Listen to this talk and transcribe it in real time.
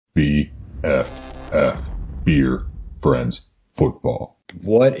BFF, Beer Friends Football.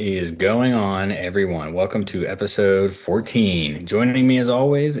 What is going on, everyone? Welcome to episode 14. Joining me as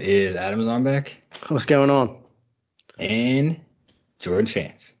always is Adam Zombeck. What's going on? And Jordan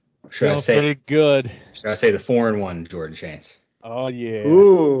Chance. Feeling pretty good. Should I say the 4-1 Jordan Chance? Oh, yeah.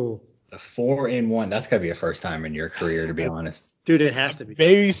 Ooh. The 4-1. That's got to be a first time in your career, to be honest. Dude, it has to be.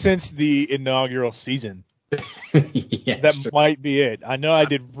 Maybe since the inaugural season. Yeah, that might be it. I know I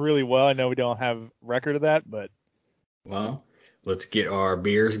did really well. I know we don't have record of that, but. Well, let's get our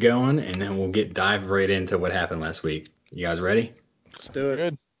beers going, and then we'll dive right into what happened last week. You guys ready? Let's do it.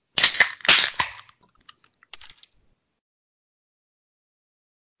 Good.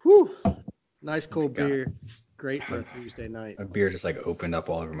 Whew. Nice cold beer. Great for a Tuesday night. A beer just opened up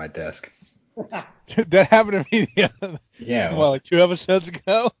all over my desk. That happened to me the other, yeah. Well, 2 episodes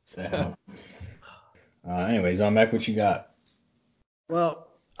ago. Anyways, I'm back. What you got? Well,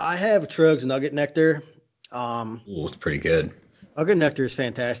 I have Trug's Nugget Nectar. It's pretty good. Nugget Nectar is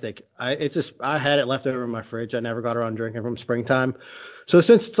fantastic. I had it left over in my fridge. I never got around drinking from springtime. So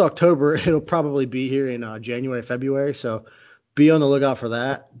since it's October, it'll probably be here in January, February. So be on the lookout for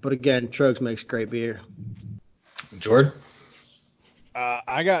that. But again, Trug's makes great beer. Jordan?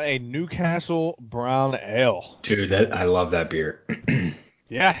 I got a Newcastle Brown Ale. Dude, I love that beer.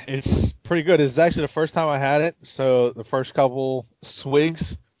 Yeah, it's pretty good. It's actually the first time I had it, so the first couple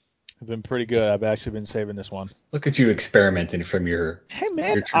swigs have been pretty good. I've actually been saving this one. Look at you experimenting from your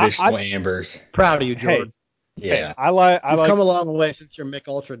traditional ambers. Proud of you, Jordan. Yeah. You've come a long way since your Mick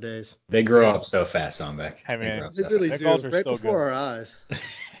Ultra days. They grow up so fast, Zombeck. Hey, man. They really do. Right before our eyes.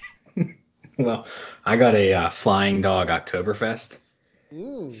 Well, I got a Flying Dog Oktoberfest.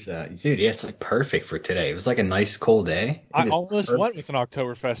 Dude, yeah, it's perfect for today. It was a nice cold day. I almost went with an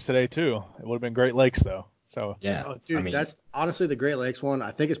Oktoberfest today too. It would have been Great Lakes though. So yeah, dude, that's honestly the Great Lakes one.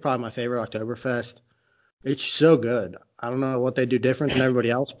 I think it's probably my favorite Oktoberfest. It's so good. I don't know what they do different than everybody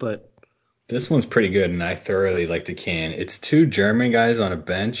else, but this one's pretty good, and I thoroughly like the can. It's 2 German guys on a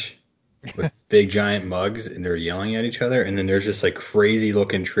bench with big giant mugs, and they're yelling at each other, and then there's this crazy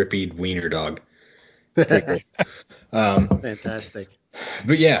looking trippy wiener dog. Fantastic.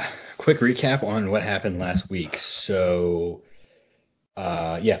 But yeah, quick recap on what happened last week. So,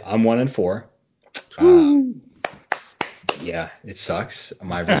 I'm 1-4. Yeah, it sucks.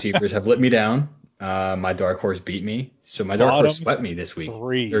 My receivers have let me down. My dark horse beat me. So my dark horse swept me this week.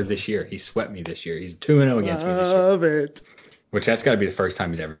 Or this year. He swept me this year. He's 2-0 against me this year. Love it. Which that's got to be the first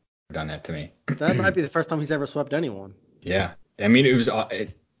time he's ever done that to me. That might be the first time he's ever swept anyone. Yeah. I mean, it was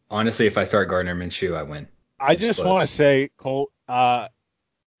honestly, if I start Gardner Minshew, I win. I just want to say, Colt,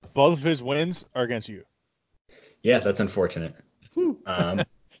 both of his wins are against you. Yeah, that's unfortunate. 2 out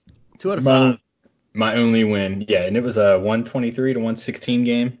of 5. My only win, yeah, and it was a 123 to 116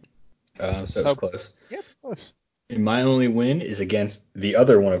 game, so it was close. Yeah, close. And my only win is against the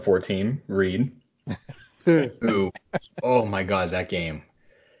other 1-4 team, Reed. Who, oh my God, that game.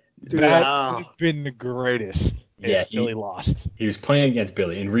 Dude, that would have been the greatest. Yeah, Billy lost. He was playing against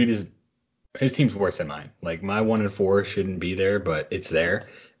Billy, and Reed his team's worse than mine. My 1-4 shouldn't be there, but it's there.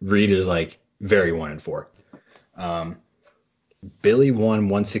 Reed is very 1-4. Billy won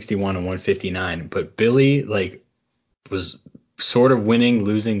 161 and 159, but Billy was sort of winning,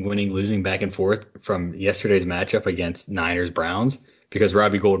 losing back and forth from yesterday's matchup against Niners Browns because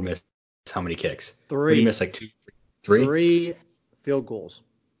Robbie Gould missed how many kicks? 3. He missed 2, 3? 3 field goals.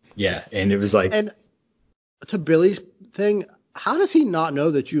 Yeah, and it was And to Billy's thing, how does he not know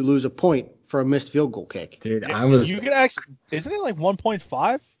that you lose a point for a missed field goal kick? Dude, You could actually, isn't it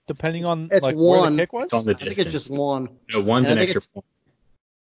 1.5 depending on it's where one. the kick was? It's on the I think it's just 1. No, one's an extra point.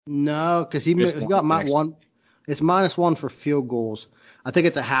 No, because he got one. It's -1 for field goals. I think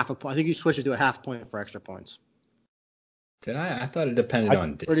it's a half a point. I think you switch it to a half point for extra points. Did I? I thought it depended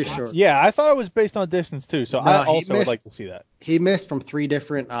on distance. Pretty sure. Yeah, I thought it was based on distance too. So I also would like to see that. He missed from 3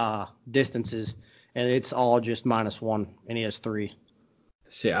 different distances, and it's all just -1, and he has 3.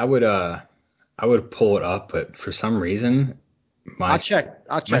 See, I would pull it up, but for some reason, I checked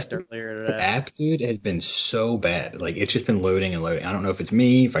earlier today. App, dude, has been so bad. It's just been loading and loading. I don't know if it's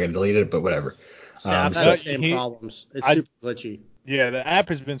me, if I can delete it, but whatever. I've had the same problems. It's super glitchy. Yeah, the app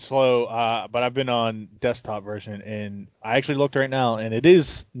has been slow, but I've been on desktop version, and I actually looked right now, and it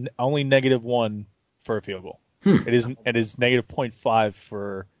is only -1 for a field goal. It is -0.5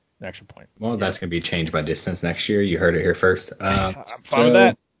 for an extra point. Well, that's going to be changed by distance next year. You heard it here first. I'm fine with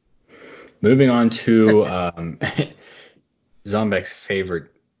that. Moving on to Zombeck's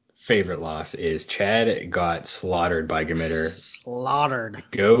favorite loss is Chad got slaughtered by Gamitter. Slaughtered.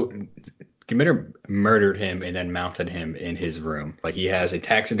 Goat Gmitter murdered him and then mounted him in his room. Like he has a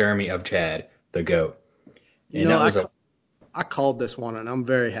taxidermy of Chad, the goat. You know, I called this one, and I'm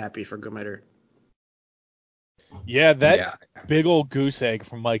very happy for Gmitter. Yeah, that big old goose egg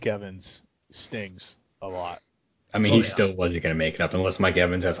from Mike Evans stings a lot. I mean, he still wasn't going to make it up unless Mike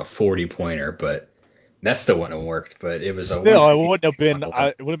Evans has a 40-pointer, but that still wouldn't have worked. But it was still, it wouldn't have been.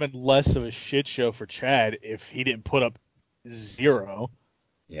 It would have been less of a shit show for Chad if he didn't put up 0.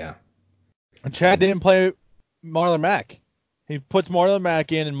 Yeah. And Chad didn't play Marlon Mack. He puts Marlon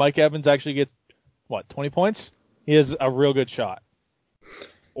Mack in, and Mike Evans actually gets 20 points. He has a real good shot.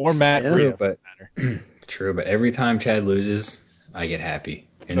 Or Matt Breida, for that matter. True, but every time Chad loses, I get happy.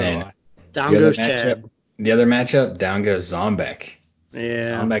 And then down goes Chad. The other matchup, down goes Zombek.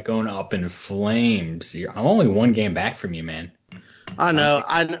 Yeah. Zombek going up in flames. I'm only 1 game back from you, man. I know.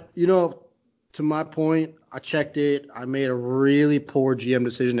 You know, to my point, I checked it. I made a really poor GM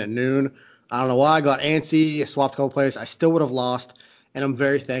decision at noon. I don't know why. I got antsy. I swapped a couple players. I still would have lost, and I'm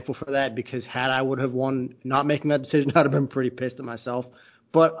very thankful for that because had I would have won not making that decision, I'd have been pretty pissed at myself.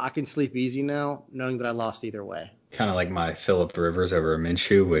 But I can sleep easy now knowing that I lost either way. Kind of like my Phillip Rivers over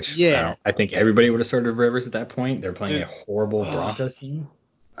Minshew, which I think everybody would have started Rivers at that point. They're playing a horrible Broncos team.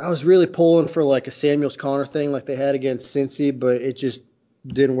 I was really pulling for like a Samuels Conner thing like they had against Cincy, but it just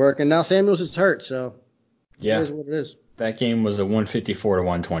didn't work. And now Samuels is hurt, so it is what it is. That game was a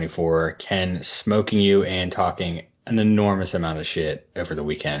 154-124. Ken smoking you and talking an enormous amount of shit over the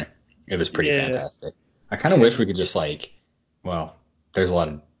weekend. It was pretty fantastic. I kind of wish we could just there's a lot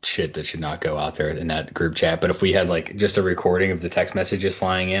of shit that should not go out there in that group chat. But if we had like just a recording of the text messages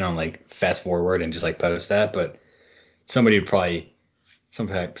flying in on like fast forward and just like post that, but someone would probably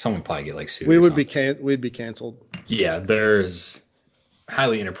get like sued. We'd be canceled. Yeah, there's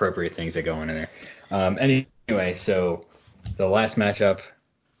highly inappropriate things that go on in there. Anyway, so the last matchup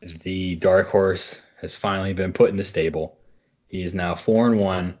is the dark horse has finally been put in the stable. He is now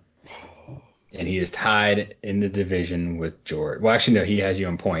 4-1. And he is tied in the division with George. Well, actually, no, he has you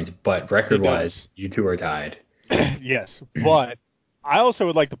in points, but record-wise, you two are tied. Yes, but I also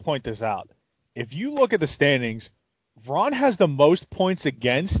would like to point this out. If you look at the standings, Ron has the most points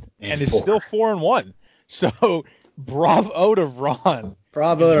against and is still 4-1. So, bravo to Ron.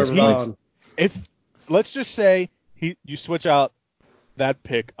 Bravo to Ron. If let's just say you switch out that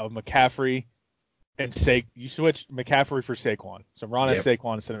pick of McCaffrey and you switch McCaffrey for Saquon. So Ron has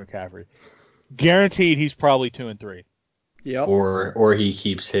Saquon instead of McCaffrey. Guaranteed he's probably 2-3. Yep. Or he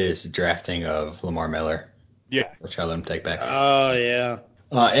keeps his drafting of Lamar Miller. Yeah. Which I'll let him take back. Oh, yeah.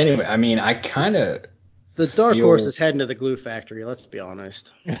 Anyway, I mean, I kind of... The dark horse is heading to the glue factory, let's be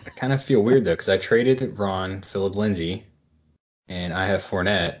honest. I kind of feel weird, though, because I traded Ron, Phillip Lindsay, and I have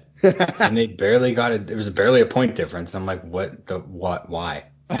Fournette, and they barely got it. It was barely a point difference. I'm like, why?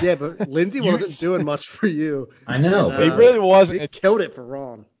 Yeah, but Lindsay wasn't doing much for you. I know. But he really wasn't. He killed it for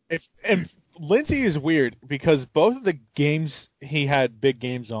Ron. And Lindsay is weird because both of the games he had big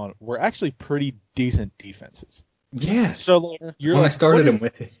games on were actually pretty decent defenses. Yeah. So I started him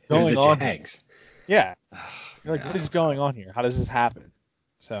with it was the Jags. Yeah. You're like, what is going on here? How does this happen?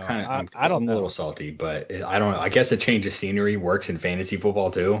 So I don't know. I'm a little salty, but I don't know. I guess a change of scenery works in fantasy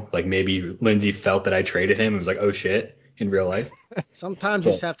football too. Like maybe Lindsay felt that I traded him and was like, oh shit, in real life. Sometimes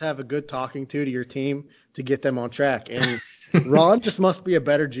you just have to have a good talking to your team to get them on track. And Ron just must be a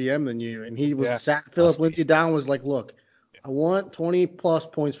better GM than you. And he sat Phillip Lindsay down, was like, look, I want 20 plus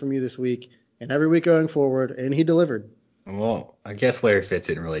points from you this week and every week going forward. And he delivered. Well, I guess Larry Fitz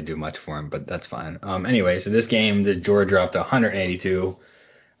didn't really do much for him, but that's fine. Anyway, so this game, the George dropped 182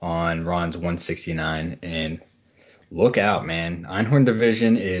 on Ron's 169. And look out, man. Einhorn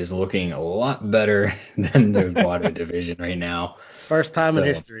division is looking a lot better than the Guado division right now. First time in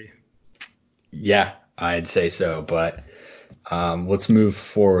history. Yeah, I'd say so. But let's move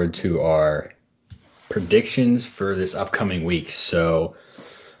forward to our predictions for this upcoming week. So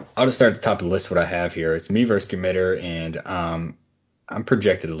I'll just start at the top of the list what I have here. It's me versus Gmitter, and I'm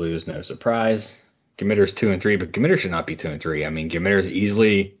projected to lose, no surprise. Gmitter's 2-3, but Gmitter should not be 2-3. I mean, Gmitter could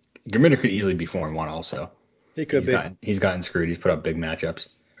easily be 4-1 also. He could be. He's gotten screwed. He's put up big matchups,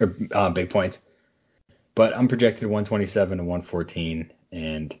 or big points. But I'm projected 127 to 114,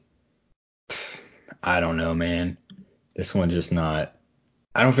 and I don't know, man. This one's just not.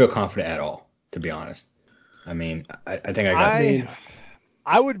 I don't feel confident at all, to be honest. I mean, I think I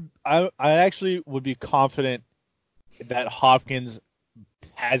actually would be confident that Hopkins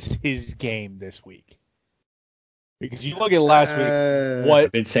has his game this week. Because you look at last week,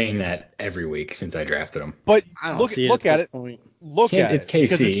 I've been saying that every week since I drafted him. But I don't look at it. Point. Look at it's it.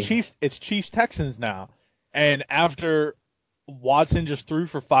 KC. Because it's Chiefs Texans now. And after Watson just threw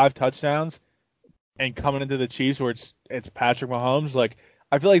for 5 touchdowns, and coming into the Chiefs where it's Patrick Mahomes, like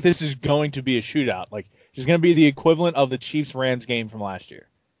I feel like this is going to be a shootout. Like it's going to be the equivalent of the Chiefs-Rams game from last year.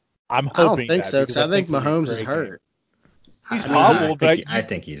 I'm I hoping don't think that so because I think it's gonna be a Mahomes great is hurt. He's I mean, hobbled, but I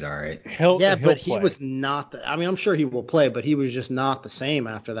think he's all right. he'll But he play. was not. I mean, I'm sure he will play, but he was just not the same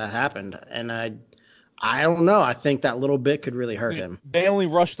after that happened. And I don't know. I think that little bit could really hurt him. They only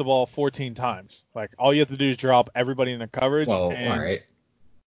rushed the ball 14 times. Like all you have to do is drop everybody in the coverage. Well, and all right.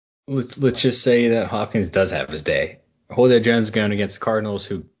 Let's just say that Hopkins does have his day. Julio Jones going against the Cardinals,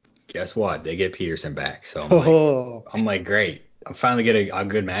 who, guess what? They get Peterson back. So I'm like, great. I'm finally getting a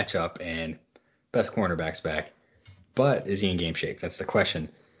good matchup and best cornerbacks back. But is he in game shape? That's the question.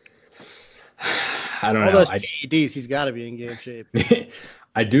 I don't know. All those PEDs, he's got to be in game shape.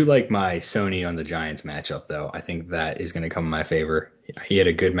 I do like my Sony on the Giants matchup, though. I think that is going to come in my favor. He had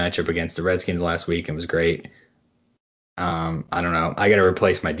a good matchup against the Redskins last week and was great. I don't know. I got to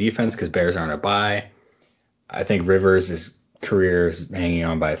replace my defense because Bears aren't a bye. I think Rivers' career is hanging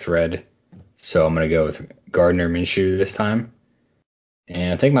on by a thread. So I'm going to go with Gardner Minshew this time.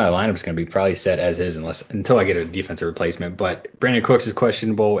 And I think my lineup is going to be probably set as is until I get a defensive replacement. But Brandon Cooks is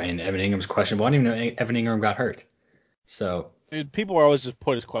questionable and Evan Ingram's questionable. I didn't even know Evan Ingram got hurt. So dude, people are always just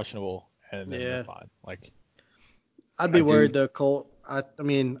put as questionable, and then they're fine. Like I'd be worried though, Colt. I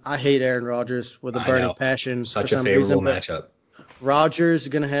mean, I hate Aaron Rodgers with a burning passion. Such a favorable matchup. Rodgers is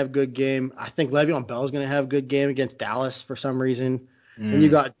going to have a good game. I think Le'Veon Bell is going to have a good game against Dallas for some reason. And you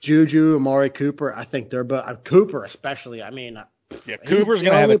got Juju, Amari Cooper. I think they're both Cooper especially. I mean, Cooper's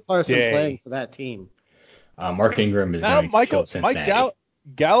going to have a person day. playing for that team. Mark Ingram is going to kill Cincinnati. Mike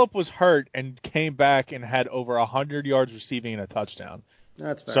Gallup was hurt and came back and had over 100 yards receiving and a touchdown.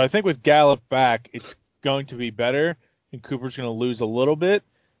 That's fair. So I think with Gallup back, it's going to be better, and Cooper's going to lose a little bit,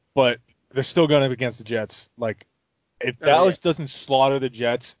 but they're still going up against the Jets. Like, if Dallas doesn't slaughter the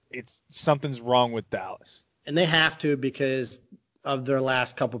Jets, something's wrong with Dallas. And they have to because of their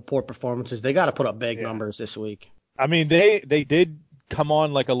last couple poor performances. They got to put up big numbers this week. I mean, they did come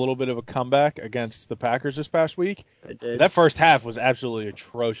on like a little bit of a comeback against the Packers this past week. They did. That first half was absolutely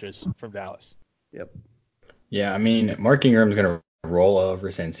atrocious from Dallas. Yep. Yeah, I mean, Mark Ingram's going to roll over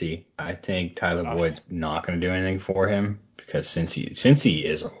Cincy. I think Tyler Boyd's not going to do anything for him because Cincy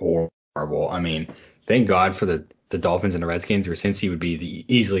is horrible. I mean, thank God for the Dolphins and the Redskins, or Cincy would be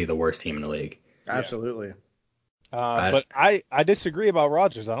easily the worst team in the league. Absolutely. But I disagree about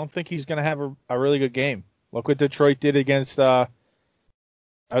Rodgers. I don't think he's going to have a really good game. Look what Detroit did against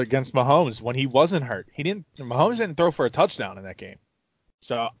Mahomes when he wasn't hurt. Mahomes didn't throw for a touchdown in that game.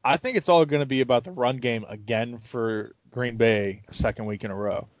 So I think it's all going to be about the run game again for Green Bay a second week in a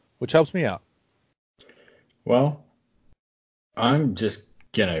row, which helps me out. Well, I'm just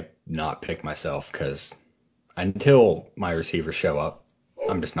going to not pick myself because until my receivers show up,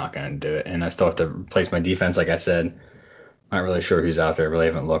 I'm just not going to do it. And I still have to replace my defense, like I said. Not really sure who's out there. I really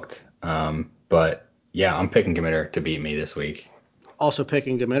haven't looked. But, yeah, I'm picking Committer to beat me this week. Also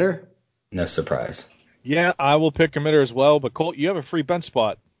picking Committer? No surprise. Yeah, I will pick Committer as well. But, Colt, you have a free bench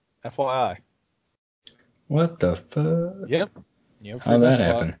spot, FYI. What the fuck? Yep. How'd that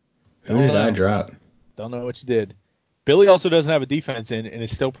happen? Who did I drop? Don't know what you did. Billy also doesn't have a defense in and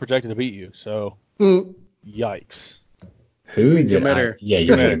is still projected to beat you. So, yikes. Who did Committer. You mean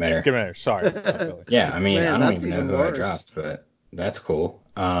Committer. Committer. Sorry. Yeah, I mean, Man, I don't even know even who worse. I dropped, but that's cool.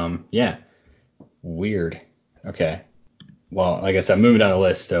 Yeah. Weird. Okay. Well, like I said, moving down the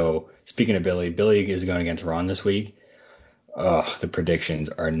list. So, speaking of Billy is going against Ron this week. The projections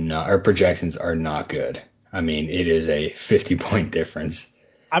are not good. I mean, it is a 50-point difference.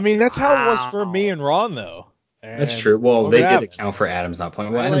 I mean, that's how it was for me and Ron, though. That's true. Well, they did account for Adams not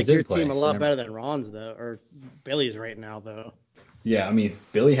playing. Well, I Adams like did your play, team a lot better than Ron's, though, or Billy's right now, though. Yeah, I mean,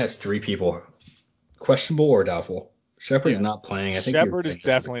 Billy has 3 people, questionable or doubtful. Shepard's not playing. I think Shepard is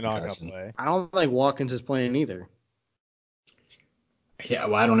definitely not going to play. I don't think Watkins is playing either. Yeah,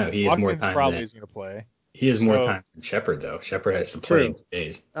 well, I don't know. He has more time. Probably is going to play. He has more time than Shepard, though. Shepard has to play in 2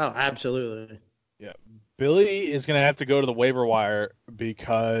 days. Oh, absolutely. Yeah, Billy is going to have to go to the waiver wire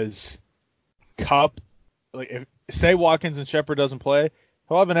because Kupp, like, if say Watkins and Shepard doesn't play,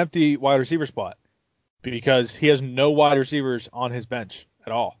 he'll have an empty wide receiver spot because he has no wide receivers on his bench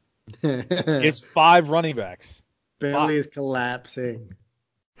at all. It's 5 running backs. Billy's collapsing.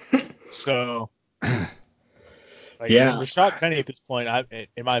 So, yeah, Rashad Penny at this point,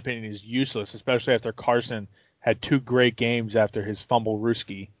 in my opinion, is useless, especially after Carson had 2 great games after his fumble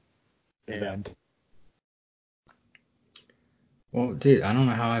Ruski event. Well, dude, I don't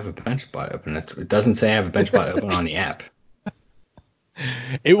know how I have a bench spot open. It doesn't say I have a bench spot open on the app.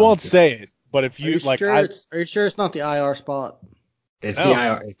 It won't say it, But if Are you like, sure are you sure it's not the IR spot? It's No.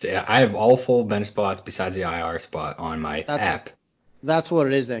 the IR. I have all full bench spots besides the IR spot on my app. That's what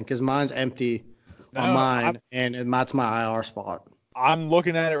it is then, because mine's empty on No, mine, and that's my IR spot. I'm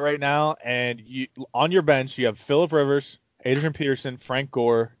looking at it right now, and on your bench you have Phillip Rivers, Adrian Peterson, Frank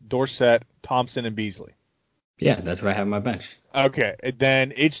Gore, Dorsett, Thompson, and Beasley. Yeah, that's what I have on my bench. Okay,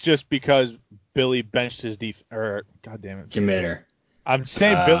 then it's just because Billy benched his God damn it, Committer. I'm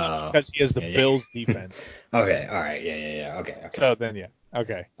saying Billy because he has the Bills defense. Okay, all right, yeah. Okay. So then, yeah,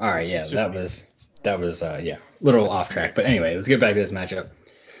 okay. All right, yeah, that was little off track. But anyway, let's get back to this matchup.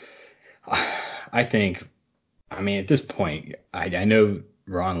 I think, I mean, at this point, I know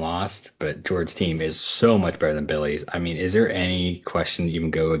Ron lost, but George's team is so much better than Billy's. I mean, is there any question you can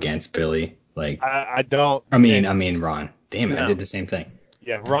go against Billy? Like, I don't. I mean, Ron. Damn it, No. I did the same thing.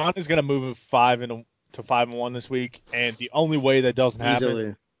 Yeah, Ron is gonna move 5-1 this week, and the only way that doesn't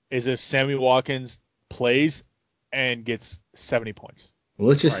happen is if Sammy Watkins plays and gets 70 points. Well,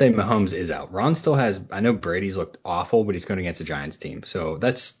 let's just say Mahomes is out. Ron still has. I know Brady's looked awful, but he's going against the Giants team, so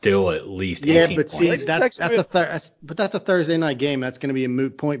that's still at least 18 but points. see, that's a Thursday night game. That's going to be a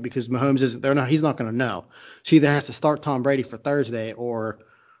moot point because Mahomes isn't there. He's not going to know. So he either has to start Tom Brady for Thursday or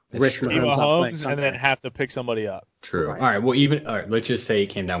risk Mahomes and then have to pick somebody up. True. Right. All right. Well, let's just say he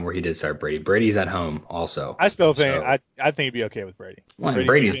came down where he did start Brady. Brady's at home also. I still think I think he'd be okay with Brady. Well,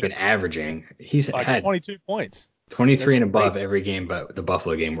 Brady's been averaging. He's had 22 points. 23 and above every game but the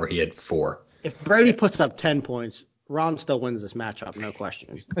Buffalo game where he had 4. If Brady puts up 10 points, Ron still wins this matchup, no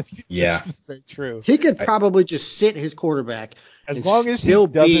question. Yeah. That's very true. He could probably just sit his quarterback as long as still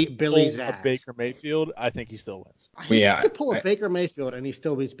he doesn't beat Billy's pull ass. A Baker Mayfield, I think he still wins. He could pull a Baker Mayfield and he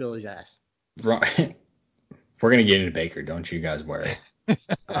still beats Billy's ass. Right. We're going to get into Baker, don't you guys worry.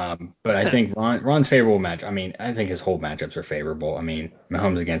 But I think Ron's favorable match. I mean, I think his whole matchups are favorable. I mean,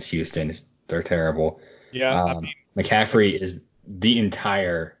 Mahomes against Houston, they're terrible. Yeah, McCaffrey is the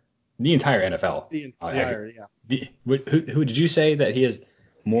entire NFL. The entire, Who did you say that he has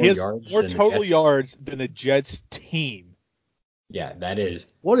more yards? More than total the Jets? yards than the Jets team. Yeah, that is.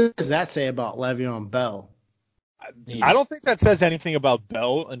 What does that say about Le'Veon Bell? I don't think that says anything about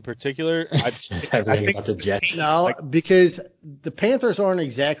Bell in particular. I think about the Jets. No, because the Panthers aren't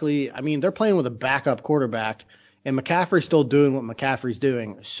exactly. I mean, they're playing with a backup quarterback, and McCaffrey's still doing what McCaffrey's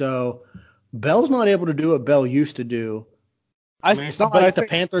doing. So Bell's not able to do what Bell used to do. I mean, it's not like the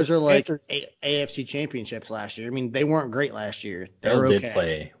Panthers are like AFC championships last year. I mean, they weren't great last year. Bell did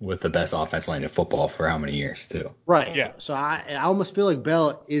play with the best offense line in football for how many years, too? Right. Yeah. So I almost feel like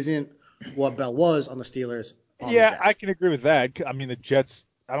Bell isn't what Bell was on the Steelers. Yeah, I can agree with that. I mean, the Jets,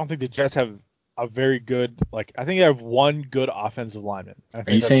 I don't think the Jets have a very good, I think they have one good offensive lineman. Are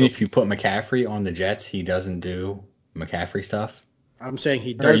you saying if you put McCaffrey on the Jets, he doesn't do McCaffrey stuff? I'm saying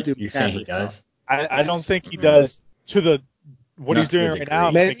he does do McCaffrey saying he does? stuff. I don't think he does to what he's doing right now.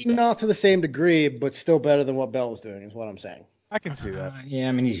 Maybe not to the same degree, but still better than what Bell was doing is what I'm saying. I can see that. Yeah,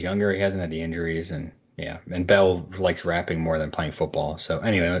 I mean, he's younger. He hasn't had the injuries. And Bell likes rapping more than playing football. So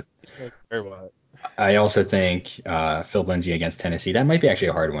anyway. I also think Phil Lindsay against Tennessee. That might be actually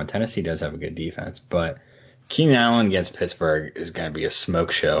a hard one. Tennessee does have a good defense, but Keenan Allen against Pittsburgh is going to be a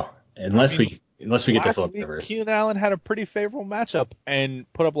smoke show unless we get to Philip Rivers. Keenan Allen had a pretty favorable matchup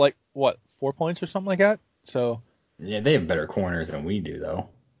and put up 4 points or something like that. So yeah, they have better corners than we do, though.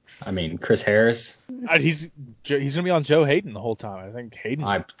 I mean, Chris Harris. He's going to be on Joe Hayden the whole time. I think Hayden.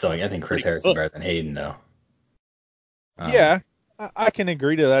 I think Chris Harris is better than Hayden, though. Yeah, I can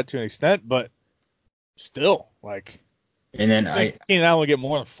agree to that to an extent, but. Still, and then Keenan Allen will get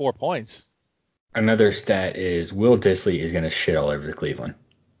more than 4 points. Another stat is Will Dissly is going to shit all over the Cleveland.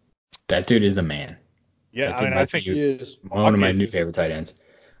 That dude is the man. Yeah, I think he is one of my new favorite tight ends.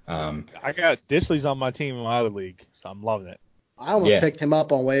 I got Dissly's on my team in my other league, so I'm loving it. I almost picked him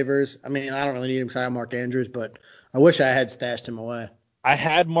up on waivers. I mean, I don't really need him because I have Mark Andrews, but I wish I had stashed him away. I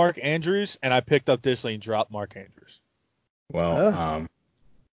had Mark Andrews, and I picked up Dissly and dropped Mark Andrews. Well,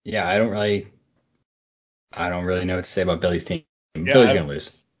 I don't really know what to say about Billy's team. Yeah, Billy's going to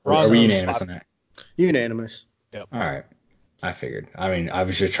lose. Are we unanimous on that? Unanimous. Yep. All right. I figured. I mean, I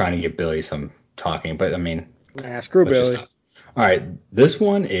was just trying to get Billy some talking, but I mean. Screw Billy. All right. This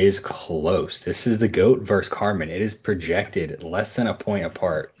one is close. This is the GOAT versus Carmen. It is projected less than a point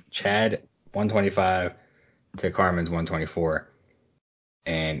apart. Chad, 125 to Carmen's 124.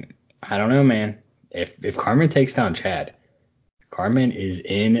 And I don't know, man. If Carmen takes down Chad, Carmen is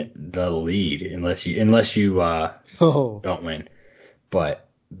in the lead unless you don't win. But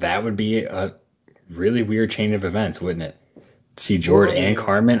that would be a really weird chain of events, wouldn't it? See Jordan and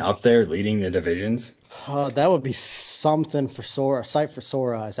Carmen up there leading the divisions. That would be something for a sight for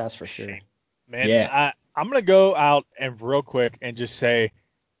sore eyes, that's for sure. Man, Yeah. I'm going to go out and real quick and just say,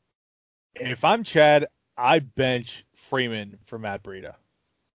 if I'm Chad, I bench Freeman for Matt Breida.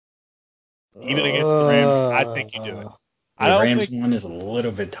 Even against the Rams, I think you do it. I The don't Rams think one is a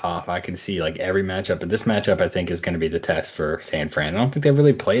little bit tough. I can see like every matchup, but this matchup I think is going to be the test for San Fran. I don't think they've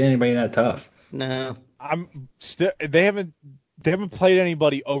really played anybody that tough. No. they haven't played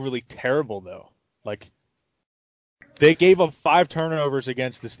anybody overly terrible though. Like they gave up 5 turnovers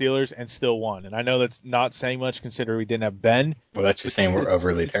against the Steelers and still won. And I know that's not saying much considering we didn't have Ben. Well, that's just saying we're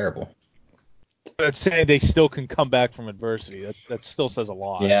overly terrible. That's saying they still can come back from adversity. That still says a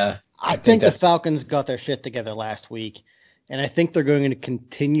lot. Yeah. I think the Falcons got their shit together last week, and I think they're going to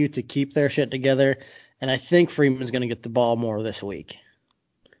continue to keep their shit together, and I think Freeman's going to get the ball more this week.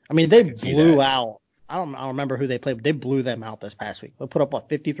 I mean, they blew out. I don't remember who they played, but they blew them out this past week. They put up,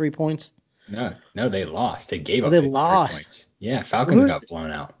 53 points? No, they lost. They gave up they 53 lost. points. Yeah, Falcons got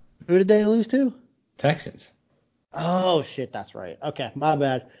blown out. Who did they lose to? Texans. Oh, shit, that's right. Okay, my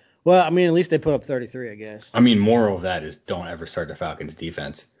bad. Well, I mean, at least they put up 33, I guess. I mean, moral of that is don't ever start the Falcons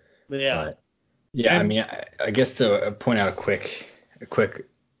defense. Yeah. But, yeah, I mean, I guess to point out a quick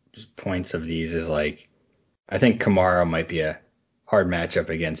points of these is like, I think Kamara might be a hard matchup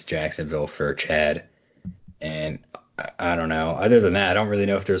against Jacksonville for Chad. And I don't know. Other than that, I don't really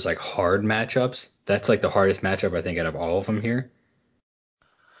know if there's like hard matchups. That's like the hardest matchup I think out of all of them here.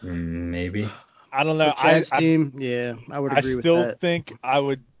 Maybe. I don't know. Chad's team, yeah, I would agree with that.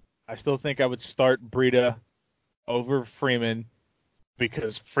 I still think I would start Breida over Freeman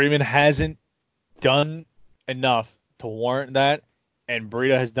because Freeman hasn't done enough to warrant that, and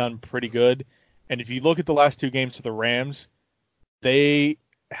Breida has done pretty good. And if you look at the last 2 games for the Rams, they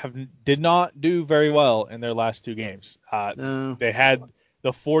did not do very well in their last 2 games. No. They had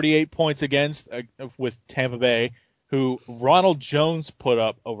the 48 points against with Tampa Bay, who Ronald Jones put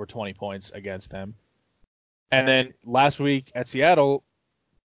up over 20 points against them. And then last week at Seattle,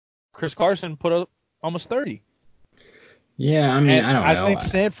 Chris Carson put up almost 30. Yeah, I mean, I don't know. I think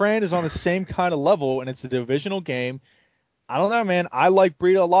San Fran is on the same kind of level, and it's a divisional game. I don't know, man. I like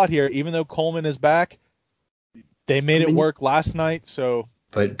Breida a lot here, even though Coleman is back. They made it work last night, so.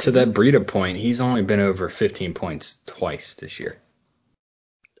 But to that Breida point, he's only been over 15 points twice this year.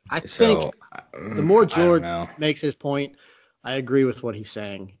 I think the more George makes his point, I agree with what he's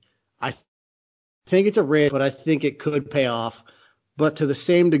saying. I think it's a risk, but I think it could pay off. But to the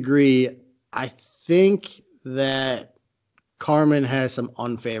same degree, I think that Carmen has some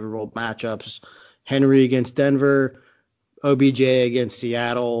unfavorable matchups. Henry against Denver, OBJ against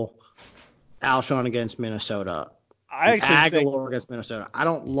Seattle, Alshon against Minnesota. Aguilar against Minnesota. I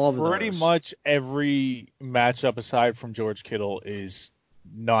don't love those. Pretty much every matchup aside from George Kittle is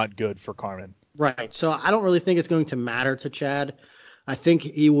not good for Carmen. Right. So I don't really think it's going to matter to Chad. I think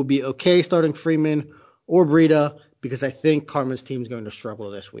he will be okay starting Freeman or Breida because I think Carmen's team is going to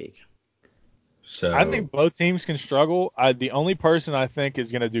struggle this week. So I think both teams can struggle. The only person I think is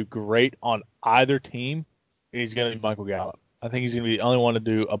going to do great on either team is going to be Michael Gallup. I think he's going to be the only one to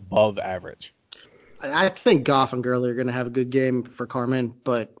do above average. I think Goff and Gurley are going to have a good game for Carmen,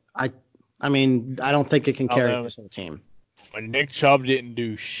 but I don't think it can carry this whole team. Nick Chubb didn't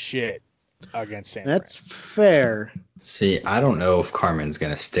do shit against San Fran. That's fair. See, I don't know if Carmen's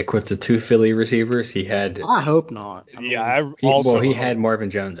going to stick with the 2 Philly receivers. I hope not. He had Marvin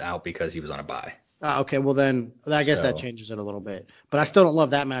Jones out because he was on a bye. Okay, well then, I guess that changes it a little bit. But I still don't love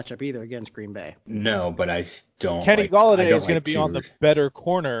that matchup either against Green Bay. No, but I don't. Kenny Golladay is going to be on the better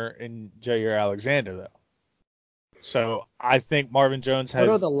corner in Jair Alexander, though. So I think Marvin Jones has.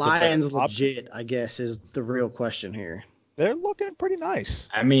 What are the Lions legit? I guess is the real question here. They're looking pretty nice.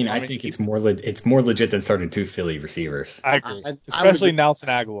 I mean, I think it's more legit than starting 2 Philly receivers. I agree, especially Nelson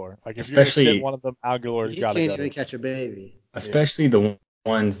Aguilar. Like if you're going to sit one of them, Aguilar's got to go. He can't even catch a baby. Especially the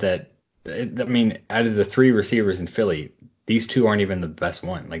ones that. I mean, out of the 3 receivers in Philly, these 2 aren't even the best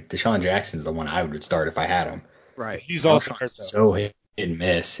one. Like Deshaun Jackson's the one I would start if I had him. Right. He's also hurt, so hit and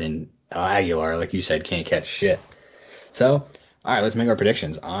miss, and Aguilar, like you said, can't catch shit. So, all right, let's make our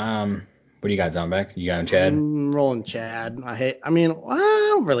predictions. What do you got, Zombek? You got Chad? I'm rolling Chad. I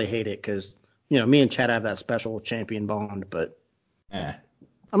don't really hate it because me and Chad have that special champion bond, but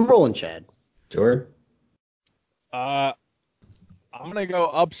I'm rolling Chad. Jordan? I'm gonna go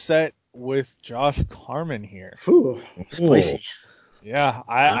upset with Josh Carmen here. Ooh, spicy. Yeah,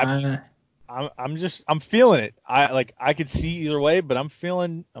 I'm feeling it. I could see either way, but I'm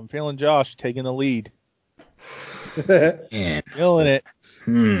feeling Josh taking the lead. Man. Feeling it.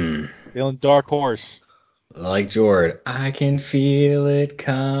 Feeling dark horse. Like Jordan, I can feel it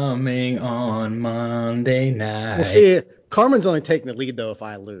coming on Monday night. Well, see, Carmen's only taking the lead though if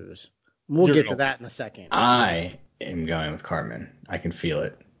I lose. We'll You're get to going. that in a second. I am going with Cartman. I can feel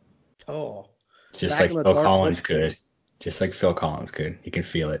it. Oh. Just Back like in the Phil dark Collins horse. could. Just like Phil Collins could. You can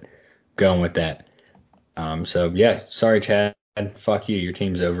feel it. Going with that. So, yeah, sorry, Chad. Fuck you. Your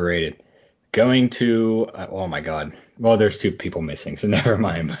team's overrated. Going to, oh, my God. Well, there's 2 people missing, so never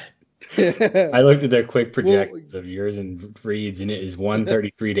mind. I looked at their quick projections of yours and Reed's, and it is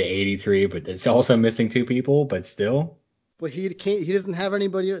 133 to 83, but it's also missing 2 people, but still. But he doesn't have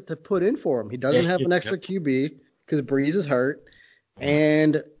anybody to put in for him. He doesn't have an extra QB because Breeze is hurt.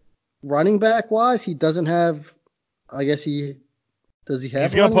 And running back wise, he doesn't have, I guess does he have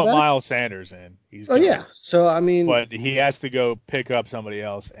He's a going to running put back? Miles Sanders in. Yeah. So, I mean. But he has to go pick up somebody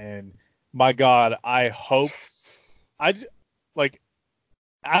else. And, my God, I hope.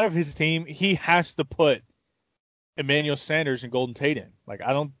 Out of his team, he has to put Emmanuel Sanders and Golden Tate in. Like,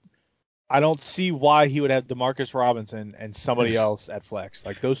 I don't see why he would have Demarcus Robinson and somebody else at flex.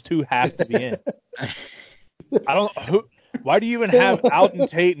 Like, those 2 have to be in. Why do you even have Alden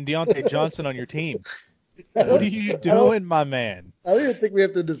Tate and Deontay Johnson on your team? What are you doing, my man? I don't even think we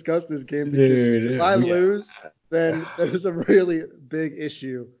have to discuss this game because Dude, if I lose, then there's a really big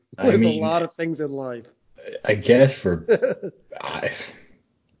issue with a lot of things in life. I guess for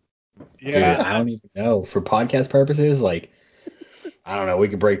Yeah, dude, I don't even know. For podcast purposes, like, I don't know. We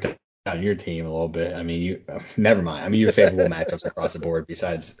could break down your team a little bit. I mean, never mind. I mean, you have favorable matchups across the board.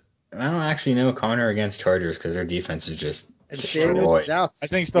 Besides, I don't actually know Connor against Chargers because their defense is just destroyed. I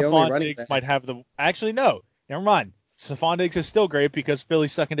think Stephon Diggs might have the. Actually, no. Never mind. Stephon Diggs is still great because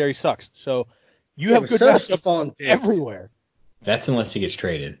Philly's secondary sucks. So you have good matchups everywhere. That's unless he gets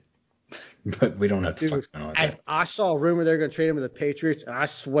traded. But we don't have to fuck around with that. I saw a rumor they're going to trade him to the Patriots, and I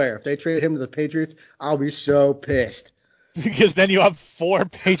swear, if they traded him to the Patriots, I'll be so pissed. Because then you have 4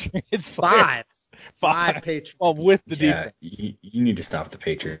 Patriots. 5 Patriots. Well, with the defense. You need to stop the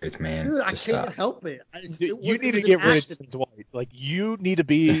Patriots, man. Dude, I can't help it. You need to get rid of James White. Like, you need to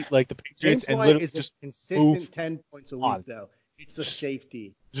be like the Patriots and literally just consistent 10 points a week, though. It's the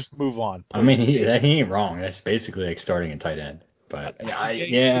safety. Just move on. Please. I mean, he ain't wrong. That's basically like starting a tight end. But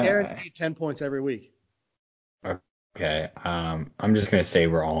yeah, guaranteed 10 points every week. Okay. I'm just gonna say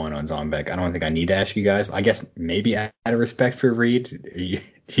we're all in on Zombek. I don't think I need to ask you guys. I guess maybe out of respect for Reed,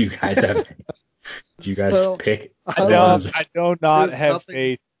 do you guys have? Do you guys pick? I do not have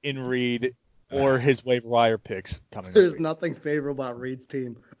faith in Reed or his waiver wire picks coming. There's nothing favorable about Reed's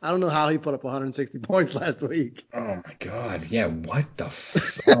team. I don't know how he put up 160 points last week. Oh my God. Yeah. What the?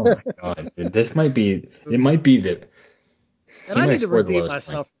 Oh my God. Dude, this might be. It might be the. And I need to redeem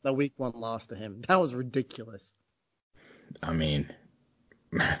myself for the week 1 loss to him. That was ridiculous. I mean,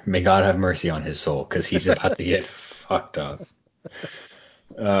 may God have mercy on his soul because he's about to get fucked up.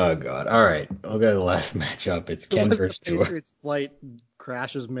 Oh, God. All right. I'll go to the last matchup. It's Ken versus George. The Patriots flight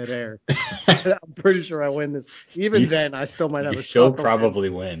crashes midair. I'm pretty sure I win this. Even then, I still might have a shot. You still probably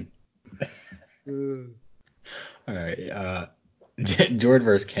win. All right. George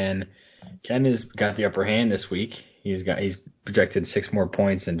versus Ken. Ken has got the upper hand this week. He's projected 6 more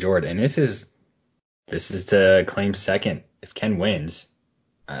points than Jordan. And this is to claim second. If Ken wins,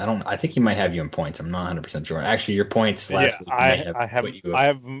 I think he might have you in points. I'm not 100% sure. Actually, your points last week I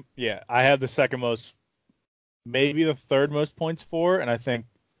have the second most, maybe the third most points for, and I think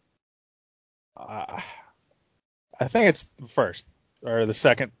it's the first or the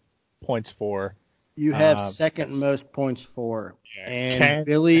second points for. You have second most points for, and Ken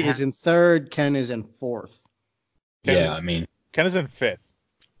Billy is in third. Ken is in fourth. Ken is in fifth.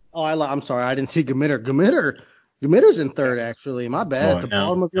 Oh, I'm sorry, I didn't see Gamitter. Gamitter's in third, actually. My bad. At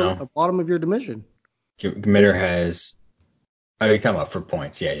the bottom of your division. Gamitter has. Oh, you're talking about for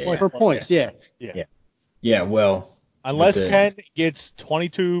points? Yeah. For points, yeah. Yeah. Well, unless Ken gets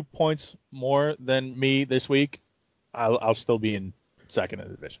 22 points more than me this week, I'll still be in second in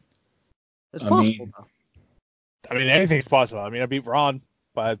the division. It's possible, though. I mean, anything's possible. I mean, I beat Ron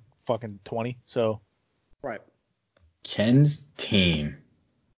by fucking 20, so. Right. Ken's team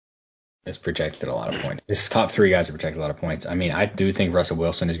is projected a lot of points. His top 3 guys are projected a lot of points. I mean, I do think Russell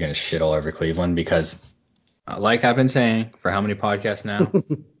Wilson is going to shit all over Cleveland because, like I've been saying for how many podcasts now?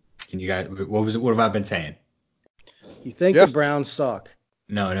 Can you guys? What have I been saying? You think the Browns suck?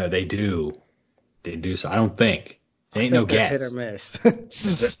 No, they do. They do. So I don't think. It ain't no guess. Hit or miss.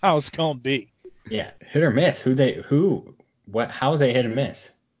 This is how it's gonna be. Yeah, hit or miss. How they hit and miss?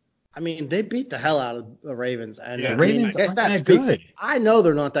 I mean, they beat the hell out of the Ravens, and the Ravens aren't that good. I know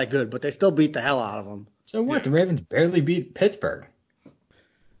they're not that good, but they still beat the hell out of them. So what? The Ravens barely beat Pittsburgh.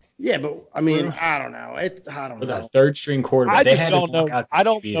 Yeah, but I mean, I don't know. I don't know. With a third string quarterback, I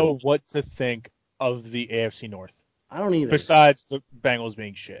don't know what to think of the AFC North. I don't either. Besides the Bengals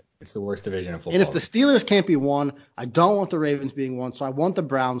being shit. It's the worst division of football. And if the Steelers can't be one, I don't want the Ravens being one, so I want the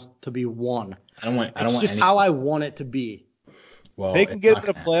Browns to be one. It's just how I want it to be. Well, they can get into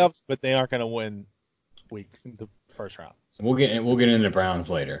the playoffs, but they aren't going to win in the first round. So we'll get into the Browns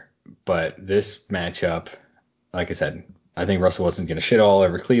later. But this matchup, like I said, I think Russell Wilson's going to shit all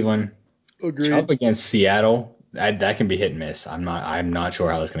over Cleveland. Agreed. Chubb against Seattle, that can be hit and miss. I'm not sure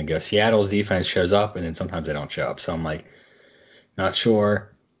how that's going to go. Seattle's defense shows up, and then sometimes they don't show up. So I'm like, not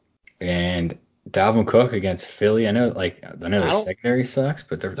sure. And Dalvin Cook against Philly, I know their secondary sucks,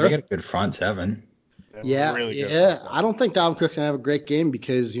 but they got a good front seven. Yeah, really good yeah. I don't think Dalvin Cook's gonna have a great game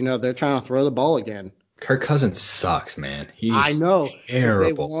because they're trying to throw the ball again. Kirk Cousins sucks, man. I know.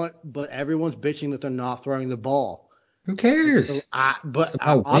 Terrible. But everyone's bitching that they're not throwing the ball. Who cares? But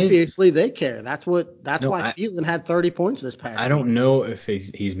obviously they care. That's why Thielen had 30 points this past. I don't know if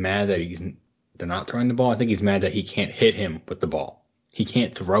he's mad that they're not throwing the ball. I think he's mad that he can't hit him with the ball. He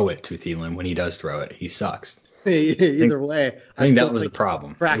can't throw it to Thielen when he does throw it. He sucks. Either way, I think that was the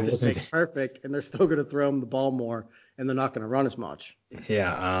problem. Practice makes perfect, and they're still going to throw him the ball more, and they're not going to run as much.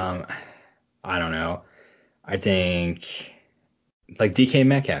 Yeah, I don't know. I think like DK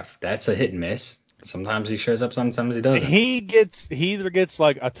Metcalf, that's a hit and miss. Sometimes he shows up, sometimes he doesn't. He either gets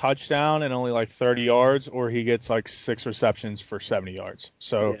like a touchdown and only like 30 yards, or he gets like 6 receptions for 70 yards.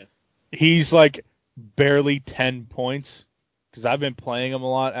 So he's like barely 10 points because I've been playing him a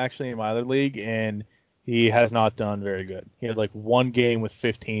lot actually in my other league, and he has not done very good. He had like one game with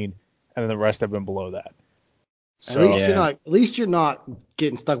 15, and then the rest have been below that. So, at least you're not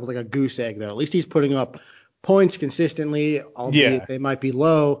getting stuck with like a goose egg though. At least he's putting up points consistently, albeit they might be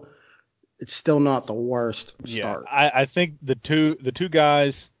low. It's still not the worst start. I think the two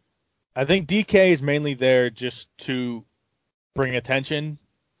guys, I think DK is mainly there just to bring attention,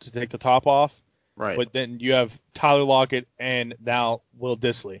 to take the top off. Right. But then you have Tyler Lockett and now Will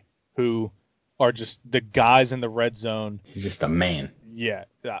Dissly, who are just the guys in the red zone. He's just a man. Yeah.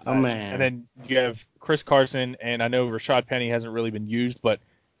 A man. And then you have Chris Carson, and I know Rashad Penny hasn't really been used, but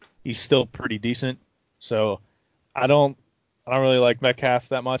he's still pretty decent. So I don't really like Metcalf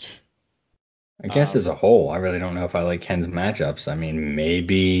that much. I guess as a whole, I really don't know if I like Ken's matchups. I mean,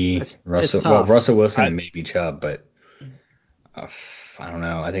 maybe Russell Wilson and maybe Chubb, but I don't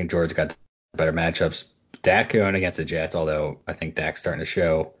know. I think George got better matchups. Dak going against the Jets, although I think Dak's starting to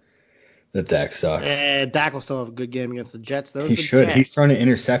show that Dak sucks. Yeah, Dak will still have a good game against the Jets, though. He should. Jets. He's thrown an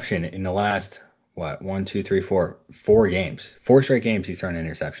interception in the last, 4 games. 4 straight games he's thrown an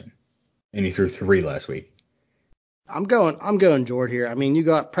interception. And he threw 3 last week. I'm going George here. I mean, you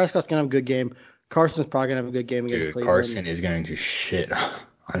got Prescott's going to have a good game. Carson's probably going to have a good game against Cleveland. Carson is going to shit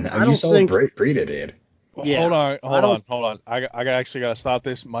on that. You saw what Breida did. Yeah. Hold on. I actually got to stop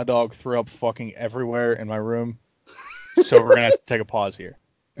this. My dog threw up fucking everywhere in my room. So we're going to have to take a pause here.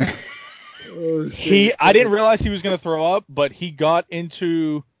 I didn't realize he was going to throw up, but he got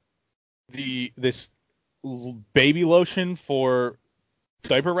into this baby lotion for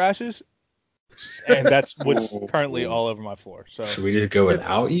diaper rashes, and that's what's currently all over my floor. So should we just go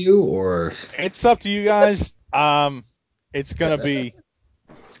without you, or it's up to you guys? It's gonna be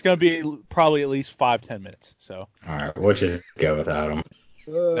probably at least 5-10 minutes. So all right, we'll just go without him.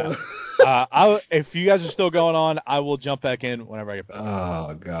 No. If you guys are still going on, I will jump back in whenever I get back.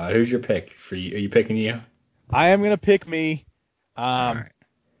 Oh God, who's your pick for you? Are you picking you? I am gonna pick me. All right.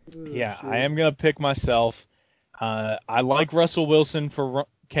 Yeah, I am gonna pick myself. I like Russell Wilson for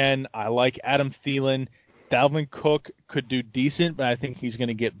Ken. I like Adam Thielen. Dalvin Cook could do decent, but I think he's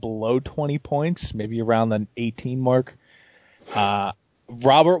gonna get below 20 points, maybe around the 18 mark.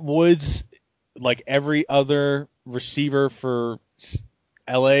 Robert Woods, like every other receiver for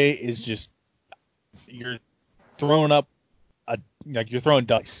LA, is just you're throwing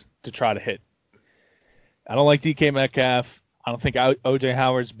dice to try to hit. I don't like DK Metcalf. I don't think OJ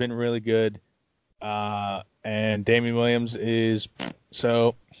Howard's been really good. And Damian Williams is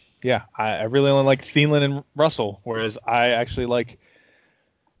so. Yeah, I really only like Thielen and Russell, whereas I actually like.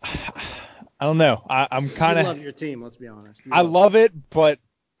 I don't know. I'm kind of. You love your team. Let's be honest. I love it, but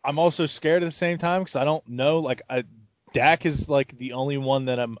I'm also scared at the same time because I don't know. Like, Dak is like the only one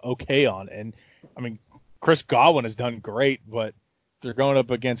that I'm okay on, and I mean, Chris Godwin has done great, but they're going up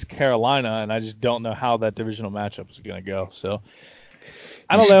against Carolina, and I just don't know how that divisional matchup is going to go. So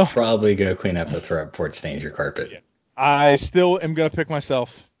I don't know. Probably go clean up the throw before it stains your carpet. Yeah. I still am going to pick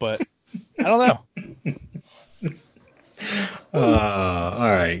myself, but I don't know.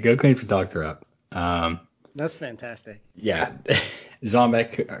 All right, go clean for Dr. Up. That's fantastic. Yeah.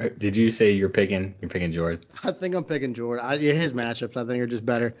 Zombek, did you say you're picking Jordan? I think I'm picking Jordan. His matchups, I think, are just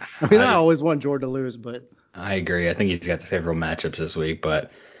better. I mean, I always want Jordan to lose, but I agree. I think he's got the favorable matchups this week,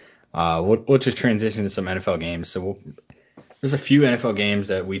 but we'll just transition to some NFL games. So there's a few NFL games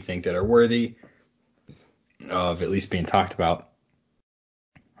that we think that are worthy of at least being talked about.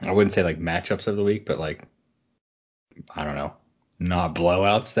 I wouldn't say like matchups of the week, but like, I don't know, not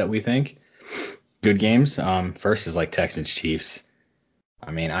blowouts that we think. Good games. First is like Texans Chiefs.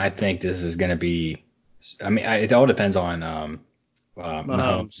 I mean, I think this is going to be. I mean, it all depends on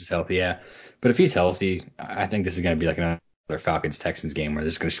Mahomes is healthy, yeah. But if he's healthy, I think this is going to be like another Falcons Texans game where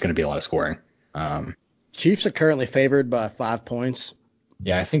there's just going to be a lot of scoring. Chiefs are currently favored by 5 points.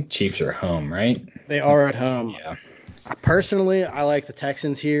 Yeah, I think Chiefs are home, right? They are at home. Yeah. Personally, I like the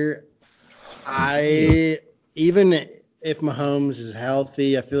Texans here. Even if Mahomes is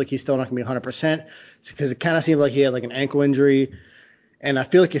healthy, I feel like he's still not going to be 100% because it kind of seemed like he had like an ankle injury. And I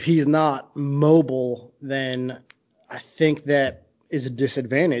feel like if he's not mobile, then I think that is a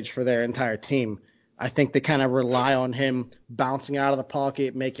disadvantage for their entire team. I think they kind of rely on him bouncing out of the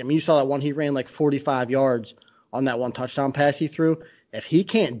pocket, you saw that one, he ran like 45 yards on that one touchdown pass he threw. If he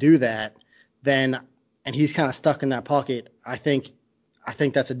can't do that, and he's kind of stuck in that pocket, I think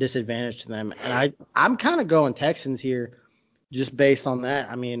that's a disadvantage to them. And I'm kind of going Texans here just based on that.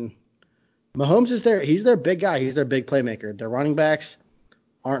 I mean, Mahomes he's their big guy. He's their big playmaker. Their running backs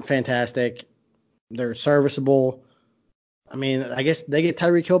aren't fantastic. They're serviceable. I mean, I guess they get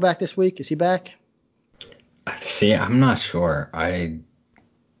Tyreek Hill back this week. Is he back? See, I'm not sure. I'm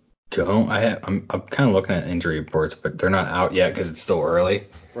kind of looking at injury reports, but they're not out yet because it's still early.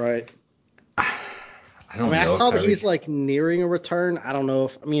 Right. I don't know. I saw that he's like nearing a return. I don't know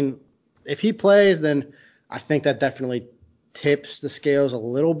if he plays, then I think that definitely tips the scales a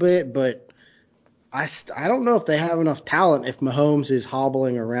little bit, but I don't know if they have enough talent if Mahomes is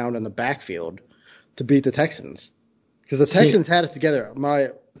hobbling around in the backfield to beat the Texans. Because the Texans had it together. My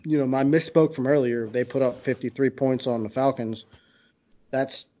misspoke from earlier, they put up 53 points on the Falcons.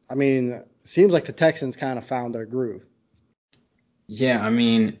 Seems like the Texans kind of found their groove. Yeah, I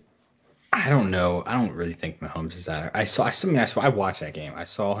mean, I don't know. I don't really think Mahomes is that. I watched that game. I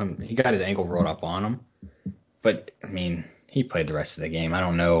saw him. He got his ankle rolled up on him. But, I mean, he played the rest of the game. I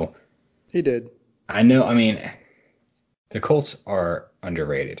don't know. He did. I know. I mean, the Colts are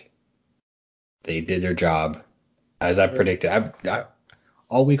underrated. They did their job. As I predicted.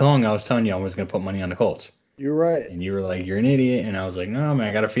 All week long, I was telling you I was going to put money on the Colts. You're right. And you were like, you're an idiot. And I was like, no, man,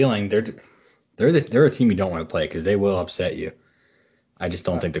 I got a feeling they're a team you don't want to play because they will upset you. I just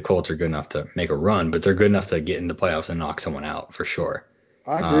don't think the Colts are good enough to make a run, but they're good enough to get into playoffs and knock someone out for sure.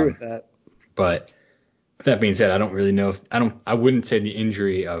 I agree with that. But with that being said, I don't really know I wouldn't say the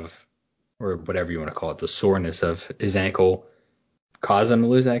injury of, or whatever you want to call it, the soreness of his ankle caused them to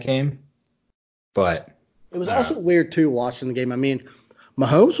lose that game. But it was also weird too watching the game. I mean,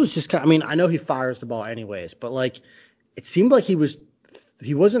 Mahomes was just I know he fires the ball anyways, but like it seemed like he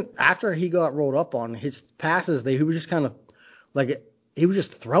wasn't after he got rolled up on his passes, he was just kind of like he was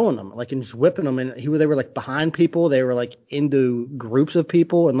just throwing them, like, and just whipping them, and they were like behind people, they were like into groups of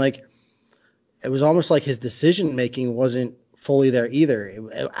people, and like it was almost like his decision making wasn't fully there either.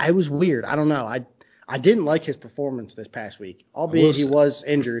 It was weird. I don't know. I didn't like his performance this past week, albeit he was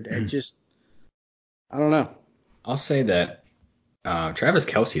injured. It just I don't know. I'll say that Travis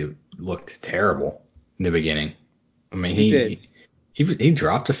Kelce looked terrible in the beginning. I mean, he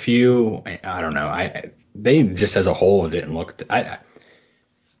dropped a few. I don't know. They just as a whole didn't look.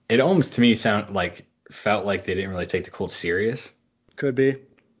 It almost to me felt like they didn't really take the Colts serious. Could be.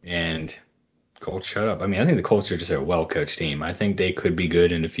 And Colts shut up. I mean, I think the Colts are just a well-coached team. I think they could be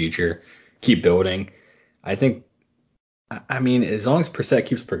good in the future. Keep building. I think. I mean, as long as Brissett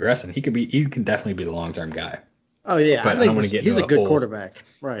keeps progressing, he can definitely be the long-term guy. Oh yeah, but I don't want to get he's into a good quarterback.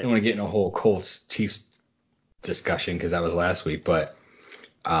 Right. I don't want to get in a whole Colts Chiefs discussion because that was last week, but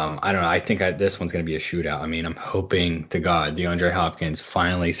I don't know. I think this one's going to be a shootout. I mean, I'm hoping to God DeAndre Hopkins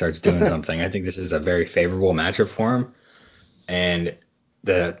finally starts doing something. I think this is a very favorable matchup for him. And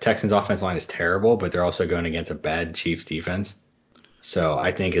the Texans' offense line is terrible, but they're also going against a bad Chiefs defense. So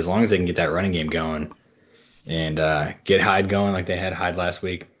I think as long as they can get that running game going and get Hyde going like they had Hyde last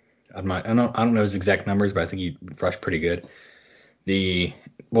week, I don't know his exact numbers, but I think he rushed pretty good. In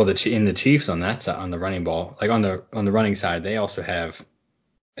the Chiefs on that side, on the running ball, like on the running side, they also have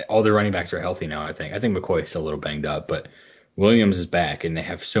all their running backs are healthy now. I think McCoy's still a little banged up, but Williams is back, and they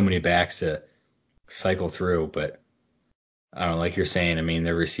have so many backs to cycle through. But I don't know, like you're saying, I mean,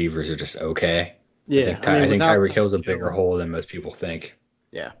 their receivers are just okay. Yeah, I think Tyreek Hill's a bigger hole than most people think.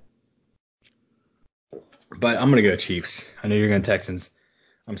 Yeah. But I'm gonna go Chiefs. I know you're going Texans.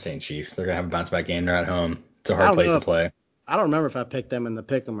 I'm saying Chiefs. They're gonna have a bounce back game. They're at home. It's a hard place to play. I don't remember if I picked them in the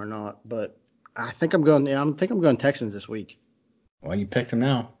pick'em or not, but I think I'm going. Yeah, I think I'm going Texans this week. Well, you picked them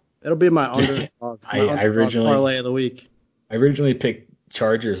now. It'll be my underdog. I originally parlay of the week. I originally picked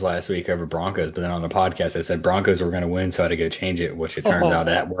Chargers last week over Broncos, but then on the podcast I said Broncos were going to win, so I had to go change it, which it turns out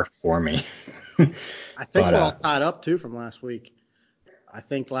that worked for me. I think we're all tied up too from last week. I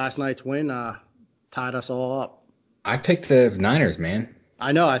think last night's win tied us all up. I picked the Niners, man.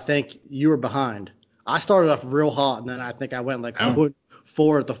 I know. I think you were behind. I started off real hot, and then I think I went like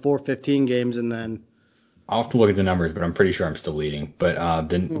 4 at the 4:15 games, and then. I'll have to look at the numbers, but I'm pretty sure I'm still leading. But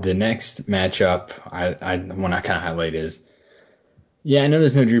the next matchup I want to kind of highlight is, I know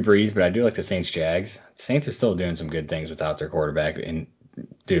there's no Drew Brees, but I do like the Saints Jags. The Saints are still doing some good things without their quarterback. And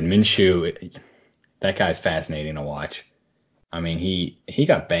dude, Minshew, that guy's fascinating to watch. I mean, he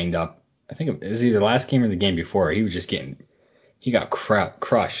got banged up. I think it was either the last game or the game before. He got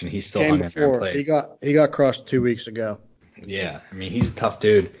crushed, and he still hung in there and played. He got crushed 2 weeks ago. Yeah, I mean, he's a tough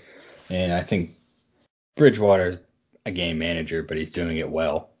dude, and I think Bridgewater's a game manager, but he's doing it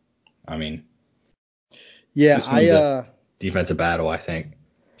well. I mean, this one's a defensive battle, I think.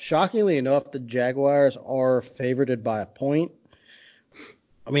 Shockingly enough, the Jaguars are favored by a point.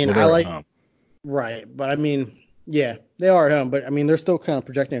 I mean, right, but I mean, yeah, they are at home, but I mean, they're still kind of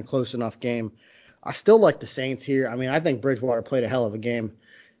projecting a close enough game. I still like the Saints here. I mean, I think Bridgewater played a hell of a game,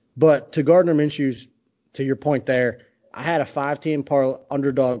 but to Gardner Minshew's, to your point there, I had a 5-team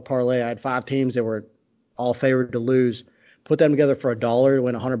underdog parlay. I had 5 teams that were all favored to lose. Put them together for $1 to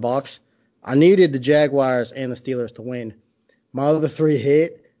win $100. I needed the Jaguars and the Steelers to win. My other 3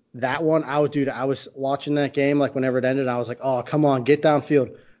 hit. That one, I was watching that game like whenever it ended. I was like, oh, come on, get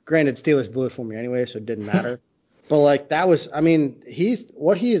downfield. Granted, Steelers blew it for me anyway, so it didn't matter. But like that was, I mean,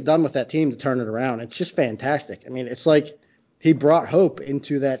 what he has done with that team to turn it around. It's just fantastic. I mean, it's like he brought hope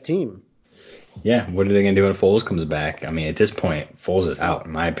into that team. Yeah, what are they going to do when Foles comes back? I mean, at this point, Foles is out,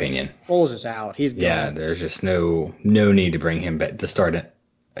 in my opinion. Foles is out. He's gone. Yeah, there's just no need to bring him back to start it.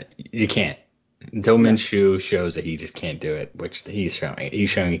 You can't. Until Minshew shows that he just can't do it, which he's showing. He's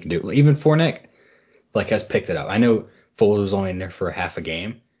showing he can do it. Even Fournette, has picked it up. I know Foles was only in there for half a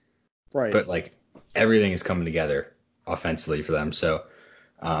game. Right. But, everything is coming together offensively for them. So,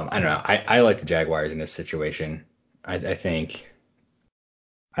 I don't know. I like the Jaguars in this situation. I think...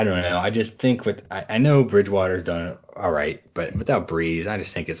 I don't know. I just think I know Bridgewater's done all right, but without Breeze, I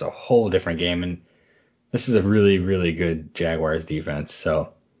just think it's a whole different game. And this is a really, really good Jaguars defense.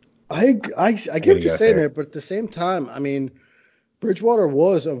 So I get what you're saying there, but at the same time, I mean, Bridgewater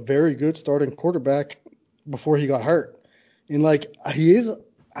was a very good starting quarterback before he got hurt, and he is.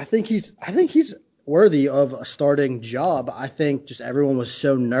 I think he's worthy of a starting job. I think just everyone was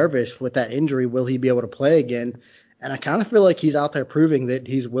so nervous with that injury. Will he be able to play again? And I kind of feel like he's out there proving that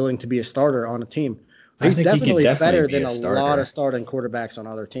he's willing to be a starter on a team. He's definitely better than a lot of starting quarterbacks on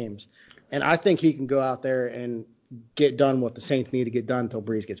other teams. And I think he can go out there and get done what the Saints need to get done until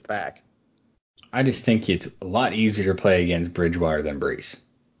Breeze gets back. I just think it's a lot easier to play against Bridgewater than Breeze.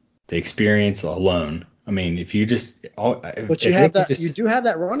 The experience alone. I mean, if you just... But you have that. You do have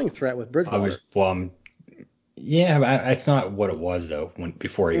that running threat with Bridgewater. It's not what it was, though,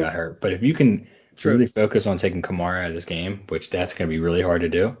 before he got hurt. But if you can... really focus on taking Kamara out of this game, which that's going to be really hard to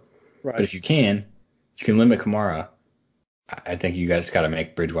do. Right. But if you can limit Kamara. I think you guys got to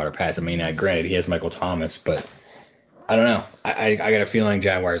make Bridgewater pass. I mean, granted, he has Michael Thomas, but I don't know. I got a feeling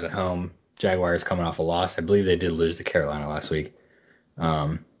Jaguars at home. Jaguars coming off a loss. I believe they did lose to Carolina last week.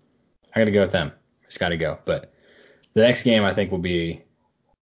 I got to go with them. Just got to go. But the next game I think will be,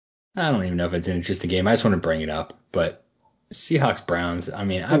 I don't even know if it's an interesting game. I just want to bring it up. But Seahawks Browns. I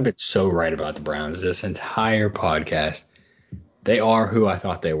mean, I've been so right about the Browns this entire podcast. They are who I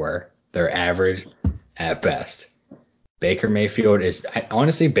thought they were. They're average at best. Baker Mayfield is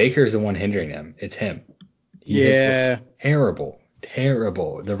honestly Baker is the one hindering them. It's him. He is terrible.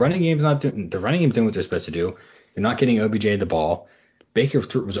 The running game's doing what they're supposed to do. They're not getting OBJ the ball. Baker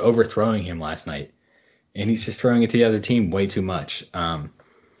was overthrowing him last night, and he's just throwing it to the other team way too much. I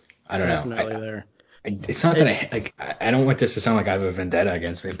don't know. It's not that I don't want this to sound like I have a vendetta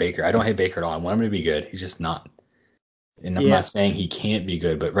against Baker. I don't hate Baker at all. I want him to be good. He's just not. And I'm not saying he can't be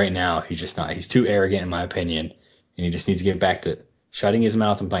good, but right now he's just not. He's too arrogant in my opinion, and he just needs to get back to shutting his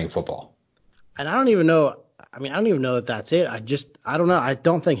mouth and playing football. And I don't even know. I mean, I don't even know that that's it. I don't know. I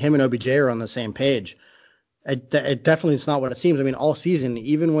don't think him and OBJ are on the same page. It definitely is not what it seems. I mean, all season,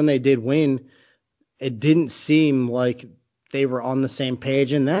 even when they did win, it didn't seem like they were on the same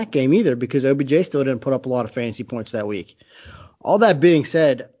page in that game either, because OBJ still didn't put up a lot of fantasy points that week. All that being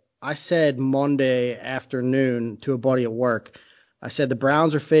said, I said Monday afternoon to a buddy at work, I said the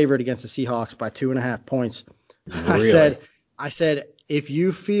Browns are favored against the Seahawks by 2.5 points. Really? I said, if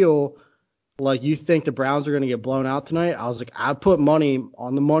you feel like, you think the Browns are going to get blown out tonight? I was like, I put money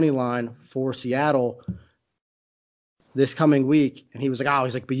on the money line for Seattle this coming week. And he was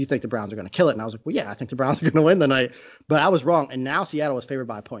like, but you think the Browns are going to kill it? And I was like, well, yeah, I think the Browns are going to win tonight. But I was wrong. And now Seattle is favored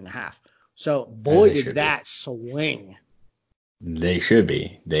by 1.5. So, boy, did that swing. They should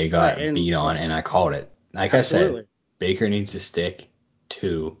be. They got beat on, and I called it. Like absolutely. I said, Baker needs to stick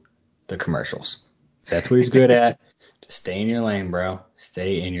to the commercials. That's what he's good at. Just stay in your lane, bro.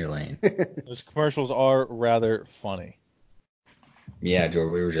 Stay in your lane. Those commercials are rather funny. Yeah,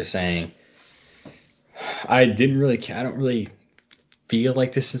 George, we were just saying. I don't really feel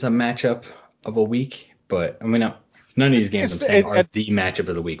like this is a matchup of a week, but I mean, none of these games I'm saying are the matchup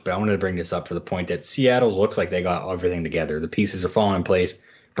of the week, but I wanted to bring this up for the point that Seattle's looks like they got everything together. The pieces are falling in place.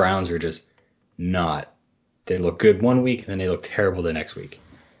 Browns are just not. They look good one week, and then they look terrible the next week.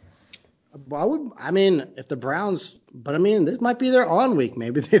 If the Browns, this might be their on week.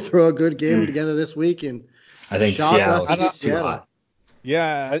 Maybe they throw a good game together this week, and I think Seattle's too hot.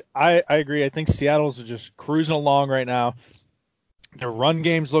 Yeah, I agree. I think Seattle's just cruising along right now. Their run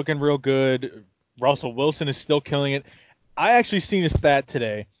game's looking real good. Russell Wilson is still killing it. I actually seen a stat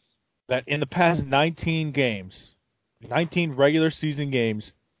today that in the past 19 games, 19 regular season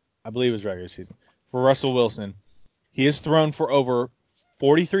games, I believe it was regular season, for Russell Wilson, he has thrown for over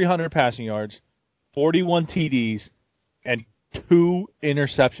 4,300 passing yards, 41 TDs, and 2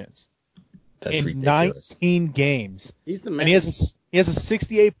 interceptions. That's in ridiculous. 19 games. He's the man. And he has a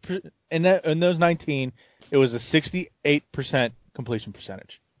 68 in those 19. It was a 68% completion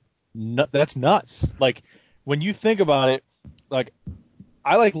percentage. That's nuts. Like when you think about it, like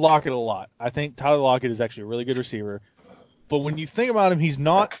I like Lockett a lot. I think Tyler Lockett is actually a really good receiver. But when you think about him, he's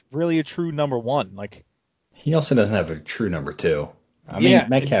not really a true number one. Like he also doesn't have a true number two. I mean,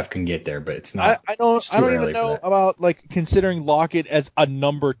 Metcalf can get there, but it's not. I don't even know about like considering Lockett as a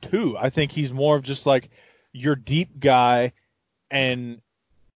number two. I think he's more of just like your deep guy and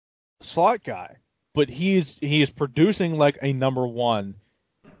slot guy. But he is producing like a number one,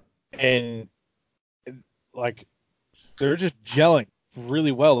 and like they're just gelling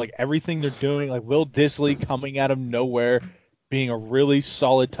really well. Like everything they're doing, like Will Dissly coming out of nowhere, being a really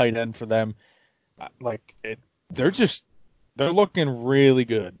solid tight end for them. They're looking really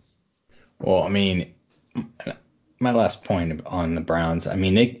good. Well, I mean, my last point on the Browns, I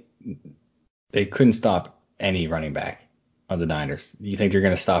mean, they couldn't stop any running back of the Niners. You think they're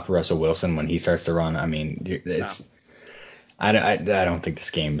going to stop Russell Wilson when he starts to run? I mean, it's no. I don't think this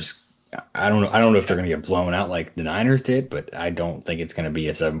game's I don't know if they're going to get blown out like the Niners did, but I don't think it's going to be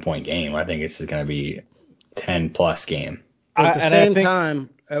a 7-point game. I think it's going to be a 10-plus game. At the same time,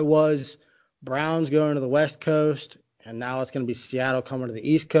 it was Browns going to the West Coast, and now it's going to be Seattle coming to the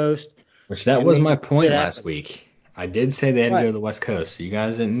East Coast. Which that was my point last week. I did say they had to go to the West Coast. So you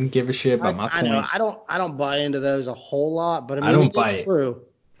guys didn't give a shit about my point. I know. I don't buy into those a whole lot, but I mean, it's true.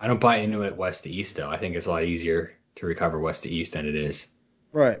 I don't buy into it West to East, though. I think it's a lot easier to recover West to East than it is.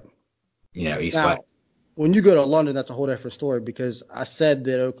 Right. East now, West. When you go to London, that's a whole different story because I said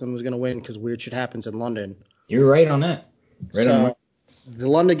that Oakland was going to win because weird shit happens in London. You're right on that. The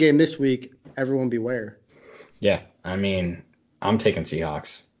London game this week, everyone beware. Yeah, I mean, I'm taking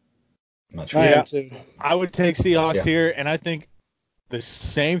Seahawks. I'm not sure. I would take Seahawks here, and I think the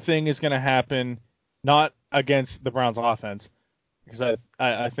same thing is going to happen, not against the Browns offense, because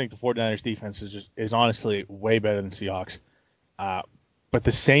I think the 49ers defense is honestly way better than Seahawks. But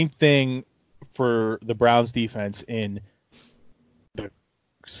the same thing for the Browns defense in the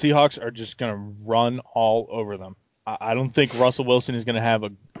Seahawks are just going to run all over them. I don't think Russell Wilson is going to have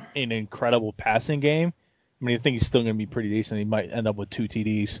an incredible passing game. I mean, I think he's still going to be pretty decent. He might end up with 2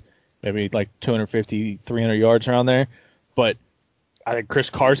 TDs, maybe like 250, 300 yards around there. But I think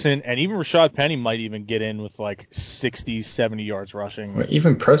Chris Carson and even Rashad Penny might even get in with like 60, 70 yards rushing. Well,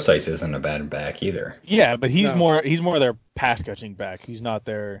 even Procyse isn't a bad back either. Yeah, but he's more their pass catching back. He's not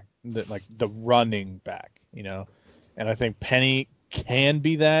the running back, you know. And I think Penny can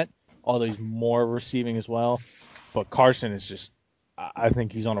be that, although he's more receiving as well. But Carson is just, I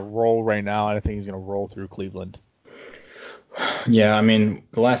think he's on a roll right now, and I think he's going to roll through Cleveland. Yeah, I mean,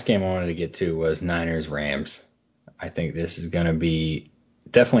 the last game I wanted to get to was Niners-Rams. I think this is going to be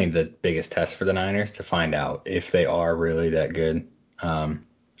definitely the biggest test for the Niners to find out if they are really that good. I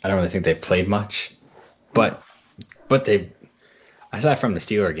don't really think they've played much, but they, aside from the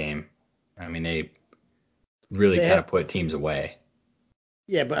Steeler game, I mean, they really kind of put teams away.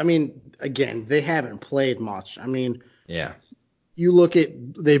 Yeah, but I mean, again, they haven't played much. I mean, yeah. You look at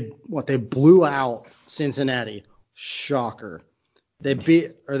they blew out Cincinnati. Shocker.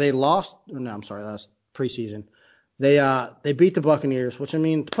 They lost. No, I'm sorry, that was preseason. They beat the Buccaneers, which I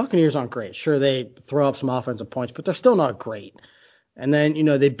mean, the Buccaneers aren't great. Sure, they throw up some offensive points, but they're still not great. And then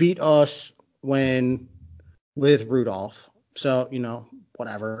they beat us with Rudolph, so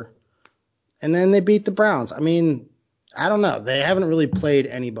whatever. And then they beat the Browns. I mean, I don't know. They haven't really played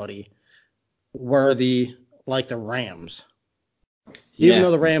anybody worthy like the Rams. Even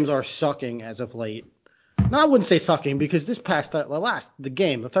though the Rams are sucking as of late. No, I wouldn't say sucking because the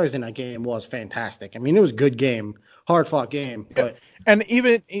Thursday night game was fantastic. I mean, it was a good game, hard fought game. But and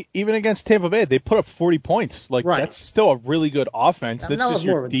even against Tampa Bay, they put up 40 points. Like that's still a really good offense. That's just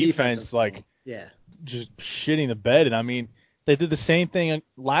your defense, just shitting the bed. And I mean, they did the same thing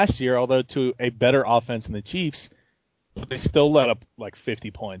last year, although to a better offense than the Chiefs, but they still let up like 50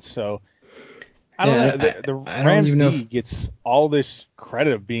 points. So I don't know. The Rams D gets all this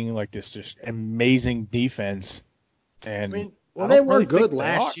credit of being like this just amazing defense. And I mean, they were good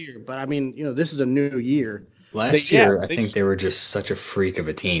last year, but I mean, this is a new year. Last year, I think they were just such a freak of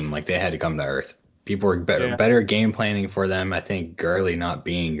a team. Like they had to come to earth. People were better game planning for them. I think Gurley not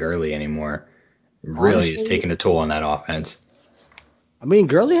being Gurley anymore really is taking a toll on that offense. I mean,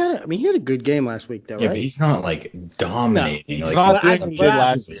 Gurley had a good game last week, though, right? Yeah, but he's not like dominating. No, he's not doing good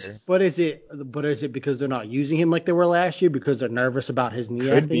last year. But is it because they're not using him like they were last year because they're nervous about his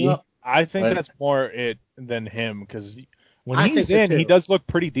knee acting up? I think that's more it than him because when he's in, he does look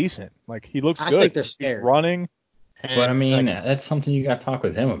pretty decent. Like he looks good. I think they're scared. He's running. But I mean, that's something you got to talk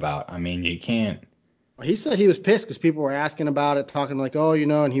with him about. I mean, you can't. He said he was pissed because people were asking about it, talking like,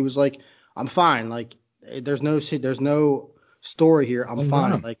 and he was like, "I'm fine. Like, there's no story here. I'm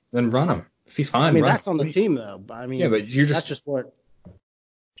fine." Like, then run him. If he's fine, I mean, that's on the team though. But I mean, but that's just what.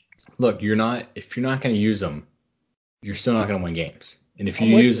 Look, if you're not going to use them, you're still not going to win games. And if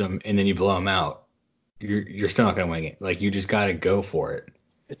you use them and then you blow them out, you're still not going to win it. Like you just got to go for it.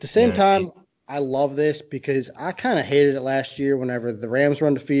 At the same time, I love this because I kind of hated it last year whenever the Rams were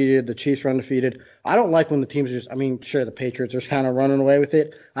undefeated, the Chiefs were undefeated. I don't like when the teams sure, the Patriots are just kind of running away with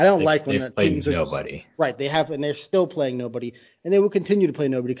it. I don't like when the teams are nobody. Right, and they're still playing nobody, and they will continue to play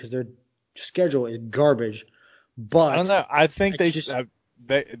nobody because their schedule is garbage. But I don't know. I think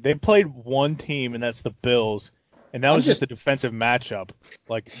they played one team, and that's the Bills, and that was just a defensive matchup.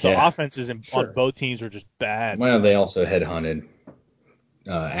 Like the offenses on both teams were just bad. Well, they also headhunted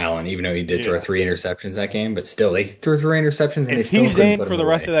Allen, even though he did throw 3 interceptions that game, but still they threw 3 interceptions and they still couldn't put him away. He's in for the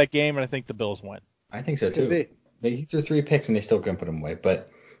rest of that game, and I think the Bills win. I think so too. He threw 3 picks and they still couldn't put him away. But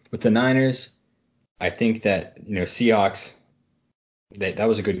with the Niners, I think that Seahawks, that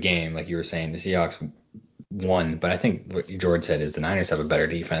was a good game, like you were saying. The Seahawks won, but I think what George said is the Niners have a better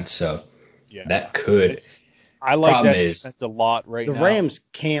defense, so that could. I like that defense a lot now. The Rams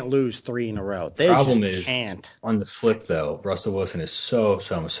can't lose 3 in a row. They just can't. On the flip, though, Russell Wilson is so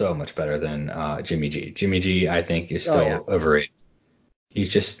much better than Jimmy G. Jimmy G, I think, is still overrated.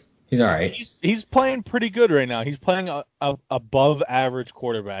 He's all right. He's playing pretty good right now. He's playing a above average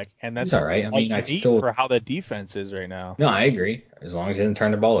quarterback, and that's all right. I mean, I still for how that defense is right now. No, I agree. As long as he doesn't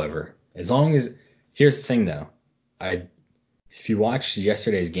turn the ball over. Here's the thing, though. If you watched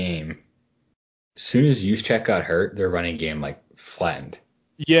yesterday's game. As soon as Juszczyk got hurt, their running game flattened.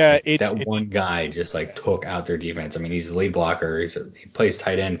 Yeah, one guy just took out their defense. I mean, he's the lead blocker. He plays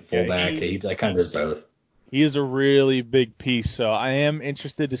tight end, fullback. He kind of does both. He is a really big piece, so I am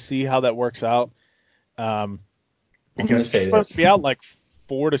interested to see how that works out. Because he's supposed to be out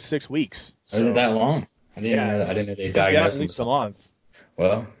 4 to 6 weeks. So. Is it that long? I didn't know that. I didn't know they diagnosed him. At least a month.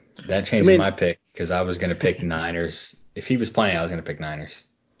 Well, that changes my pick because I was going to pick Niners. If he was playing, I was going to pick Niners.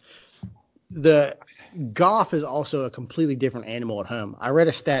 The Goff is also a completely different animal at home. I read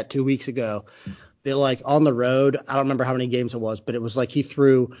a stat 2 weeks ago that on the road, I don't remember how many games it was, but it was he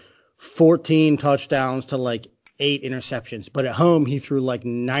threw 14 touchdowns to 8 interceptions. But at home, he threw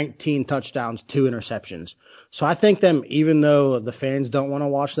 19 touchdowns, 2 interceptions. So I think even though the fans don't want to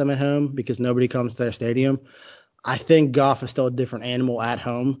watch them at home because nobody comes to their stadium, I think Goff is still a different animal at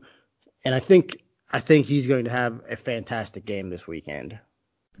home. And I think he's going to have a fantastic game this weekend.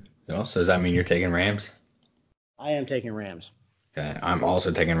 So does that mean you're taking Rams? I am taking Rams. Okay, I'm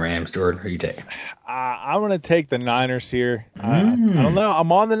also taking Rams. Jordan, who are you taking? I'm going to take the Niners here. I don't know.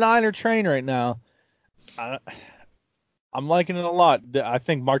 I'm on the Niner train right now. I'm liking it a lot. I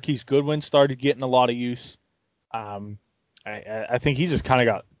think Marquise Goodwin started getting a lot of use. I think he just kind of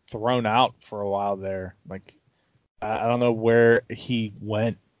got thrown out for a while there. I don't know where he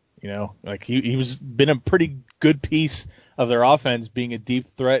went. He was been a pretty good piece of their offense, being a deep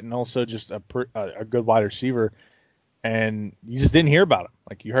threat and also just a good wide receiver. And you just didn't hear about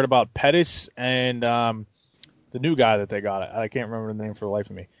him. You heard about Pettis and the new guy that they got. I can't remember the name for the life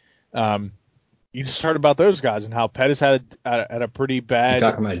of me. you just heard about those guys and how Pettis had a pretty bad. You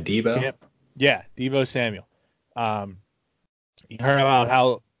talking about Debo? Camp. Yeah, Debo Samuel. You heard about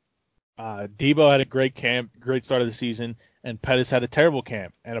how Debo had a great camp, great start of the season, and Pettis had a terrible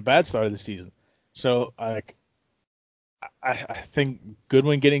camp and a bad start of the season. So I think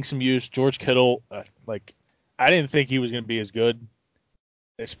Goodwin getting some use. George Kittle, I didn't think he was going to be as good,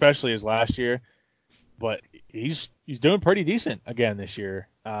 especially as last year, but he's doing pretty decent again this year,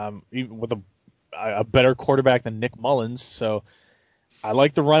 even with a better quarterback than Nick Mullins. So I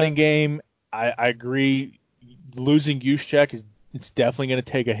like the running game. I agree. Losing Juszczyk it's definitely going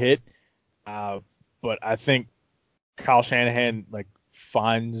to take a hit, but I think Kyle Shanahan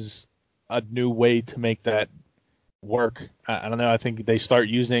finds a new way to make that work. I don't know. I think they start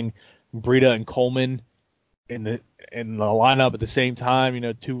using Breida and Coleman in the lineup at the same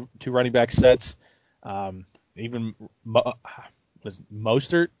time. Two running back sets. Even Raheem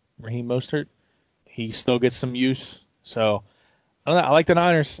Mostert, he still gets some use. So I don't know. I like the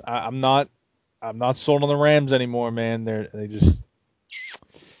Niners. I'm not sold on the Rams anymore, man. They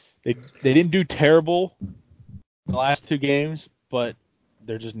didn't do terrible the last two games, but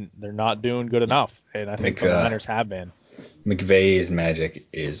they're not doing good enough, and I think the Niners have been. McVay's magic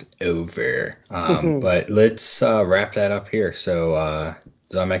is over. But let's wrap that up here. So,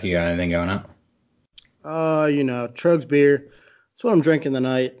 Zomek, you got anything going on? Trogs beer. That's what I'm drinking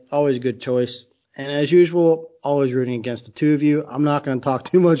tonight. Always a good choice. And as usual, always rooting against the two of you. I'm not going to talk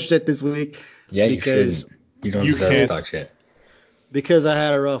too much shit this week. Yeah, because you don't deserve to talk shit. Because I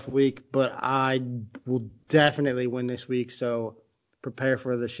had a rough week, but I will definitely win this week. So prepare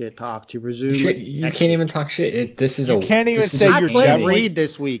for the shit talk to resume. You can't even talk shit. You can't even say you're playing Reed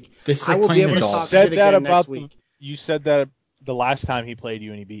this week. I will be able to talk shit again next week. You said that the last time he played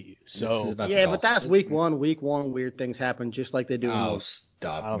you and he beat you. So yeah, but that's week one. Week one, weird things happen just like they do. Oh,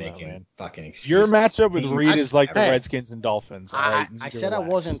 stop making fucking excuses. Your matchup with Reed is like the Redskins and Dolphins. I said relax. I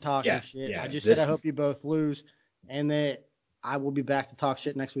wasn't talking shit. I just said I hope you both lose, and that I will be back to talk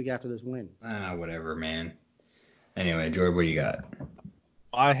shit next week after this win. Whatever, man. Anyway, George, what do you got?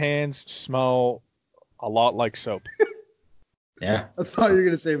 My hands smell a lot like soap. Yeah. I thought you were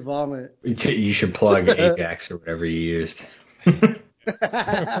going to say vomit. You should plug Ajax or whatever you used. You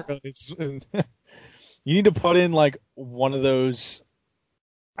need to put in one of those,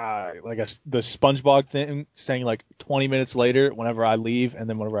 the SpongeBob thing saying 20 minutes later whenever I leave and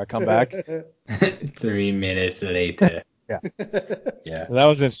then whenever I come back. 3 minutes later. Yeah. Yeah. That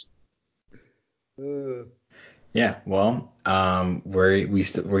was just. Yeah, well, we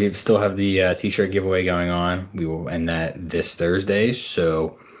still have the t-shirt giveaway going on. We will end that this Thursday,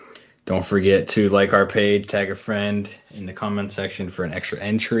 so don't forget to like our page, tag a friend in the comment section for an extra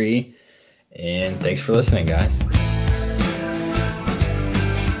entry, and thanks for listening, guys.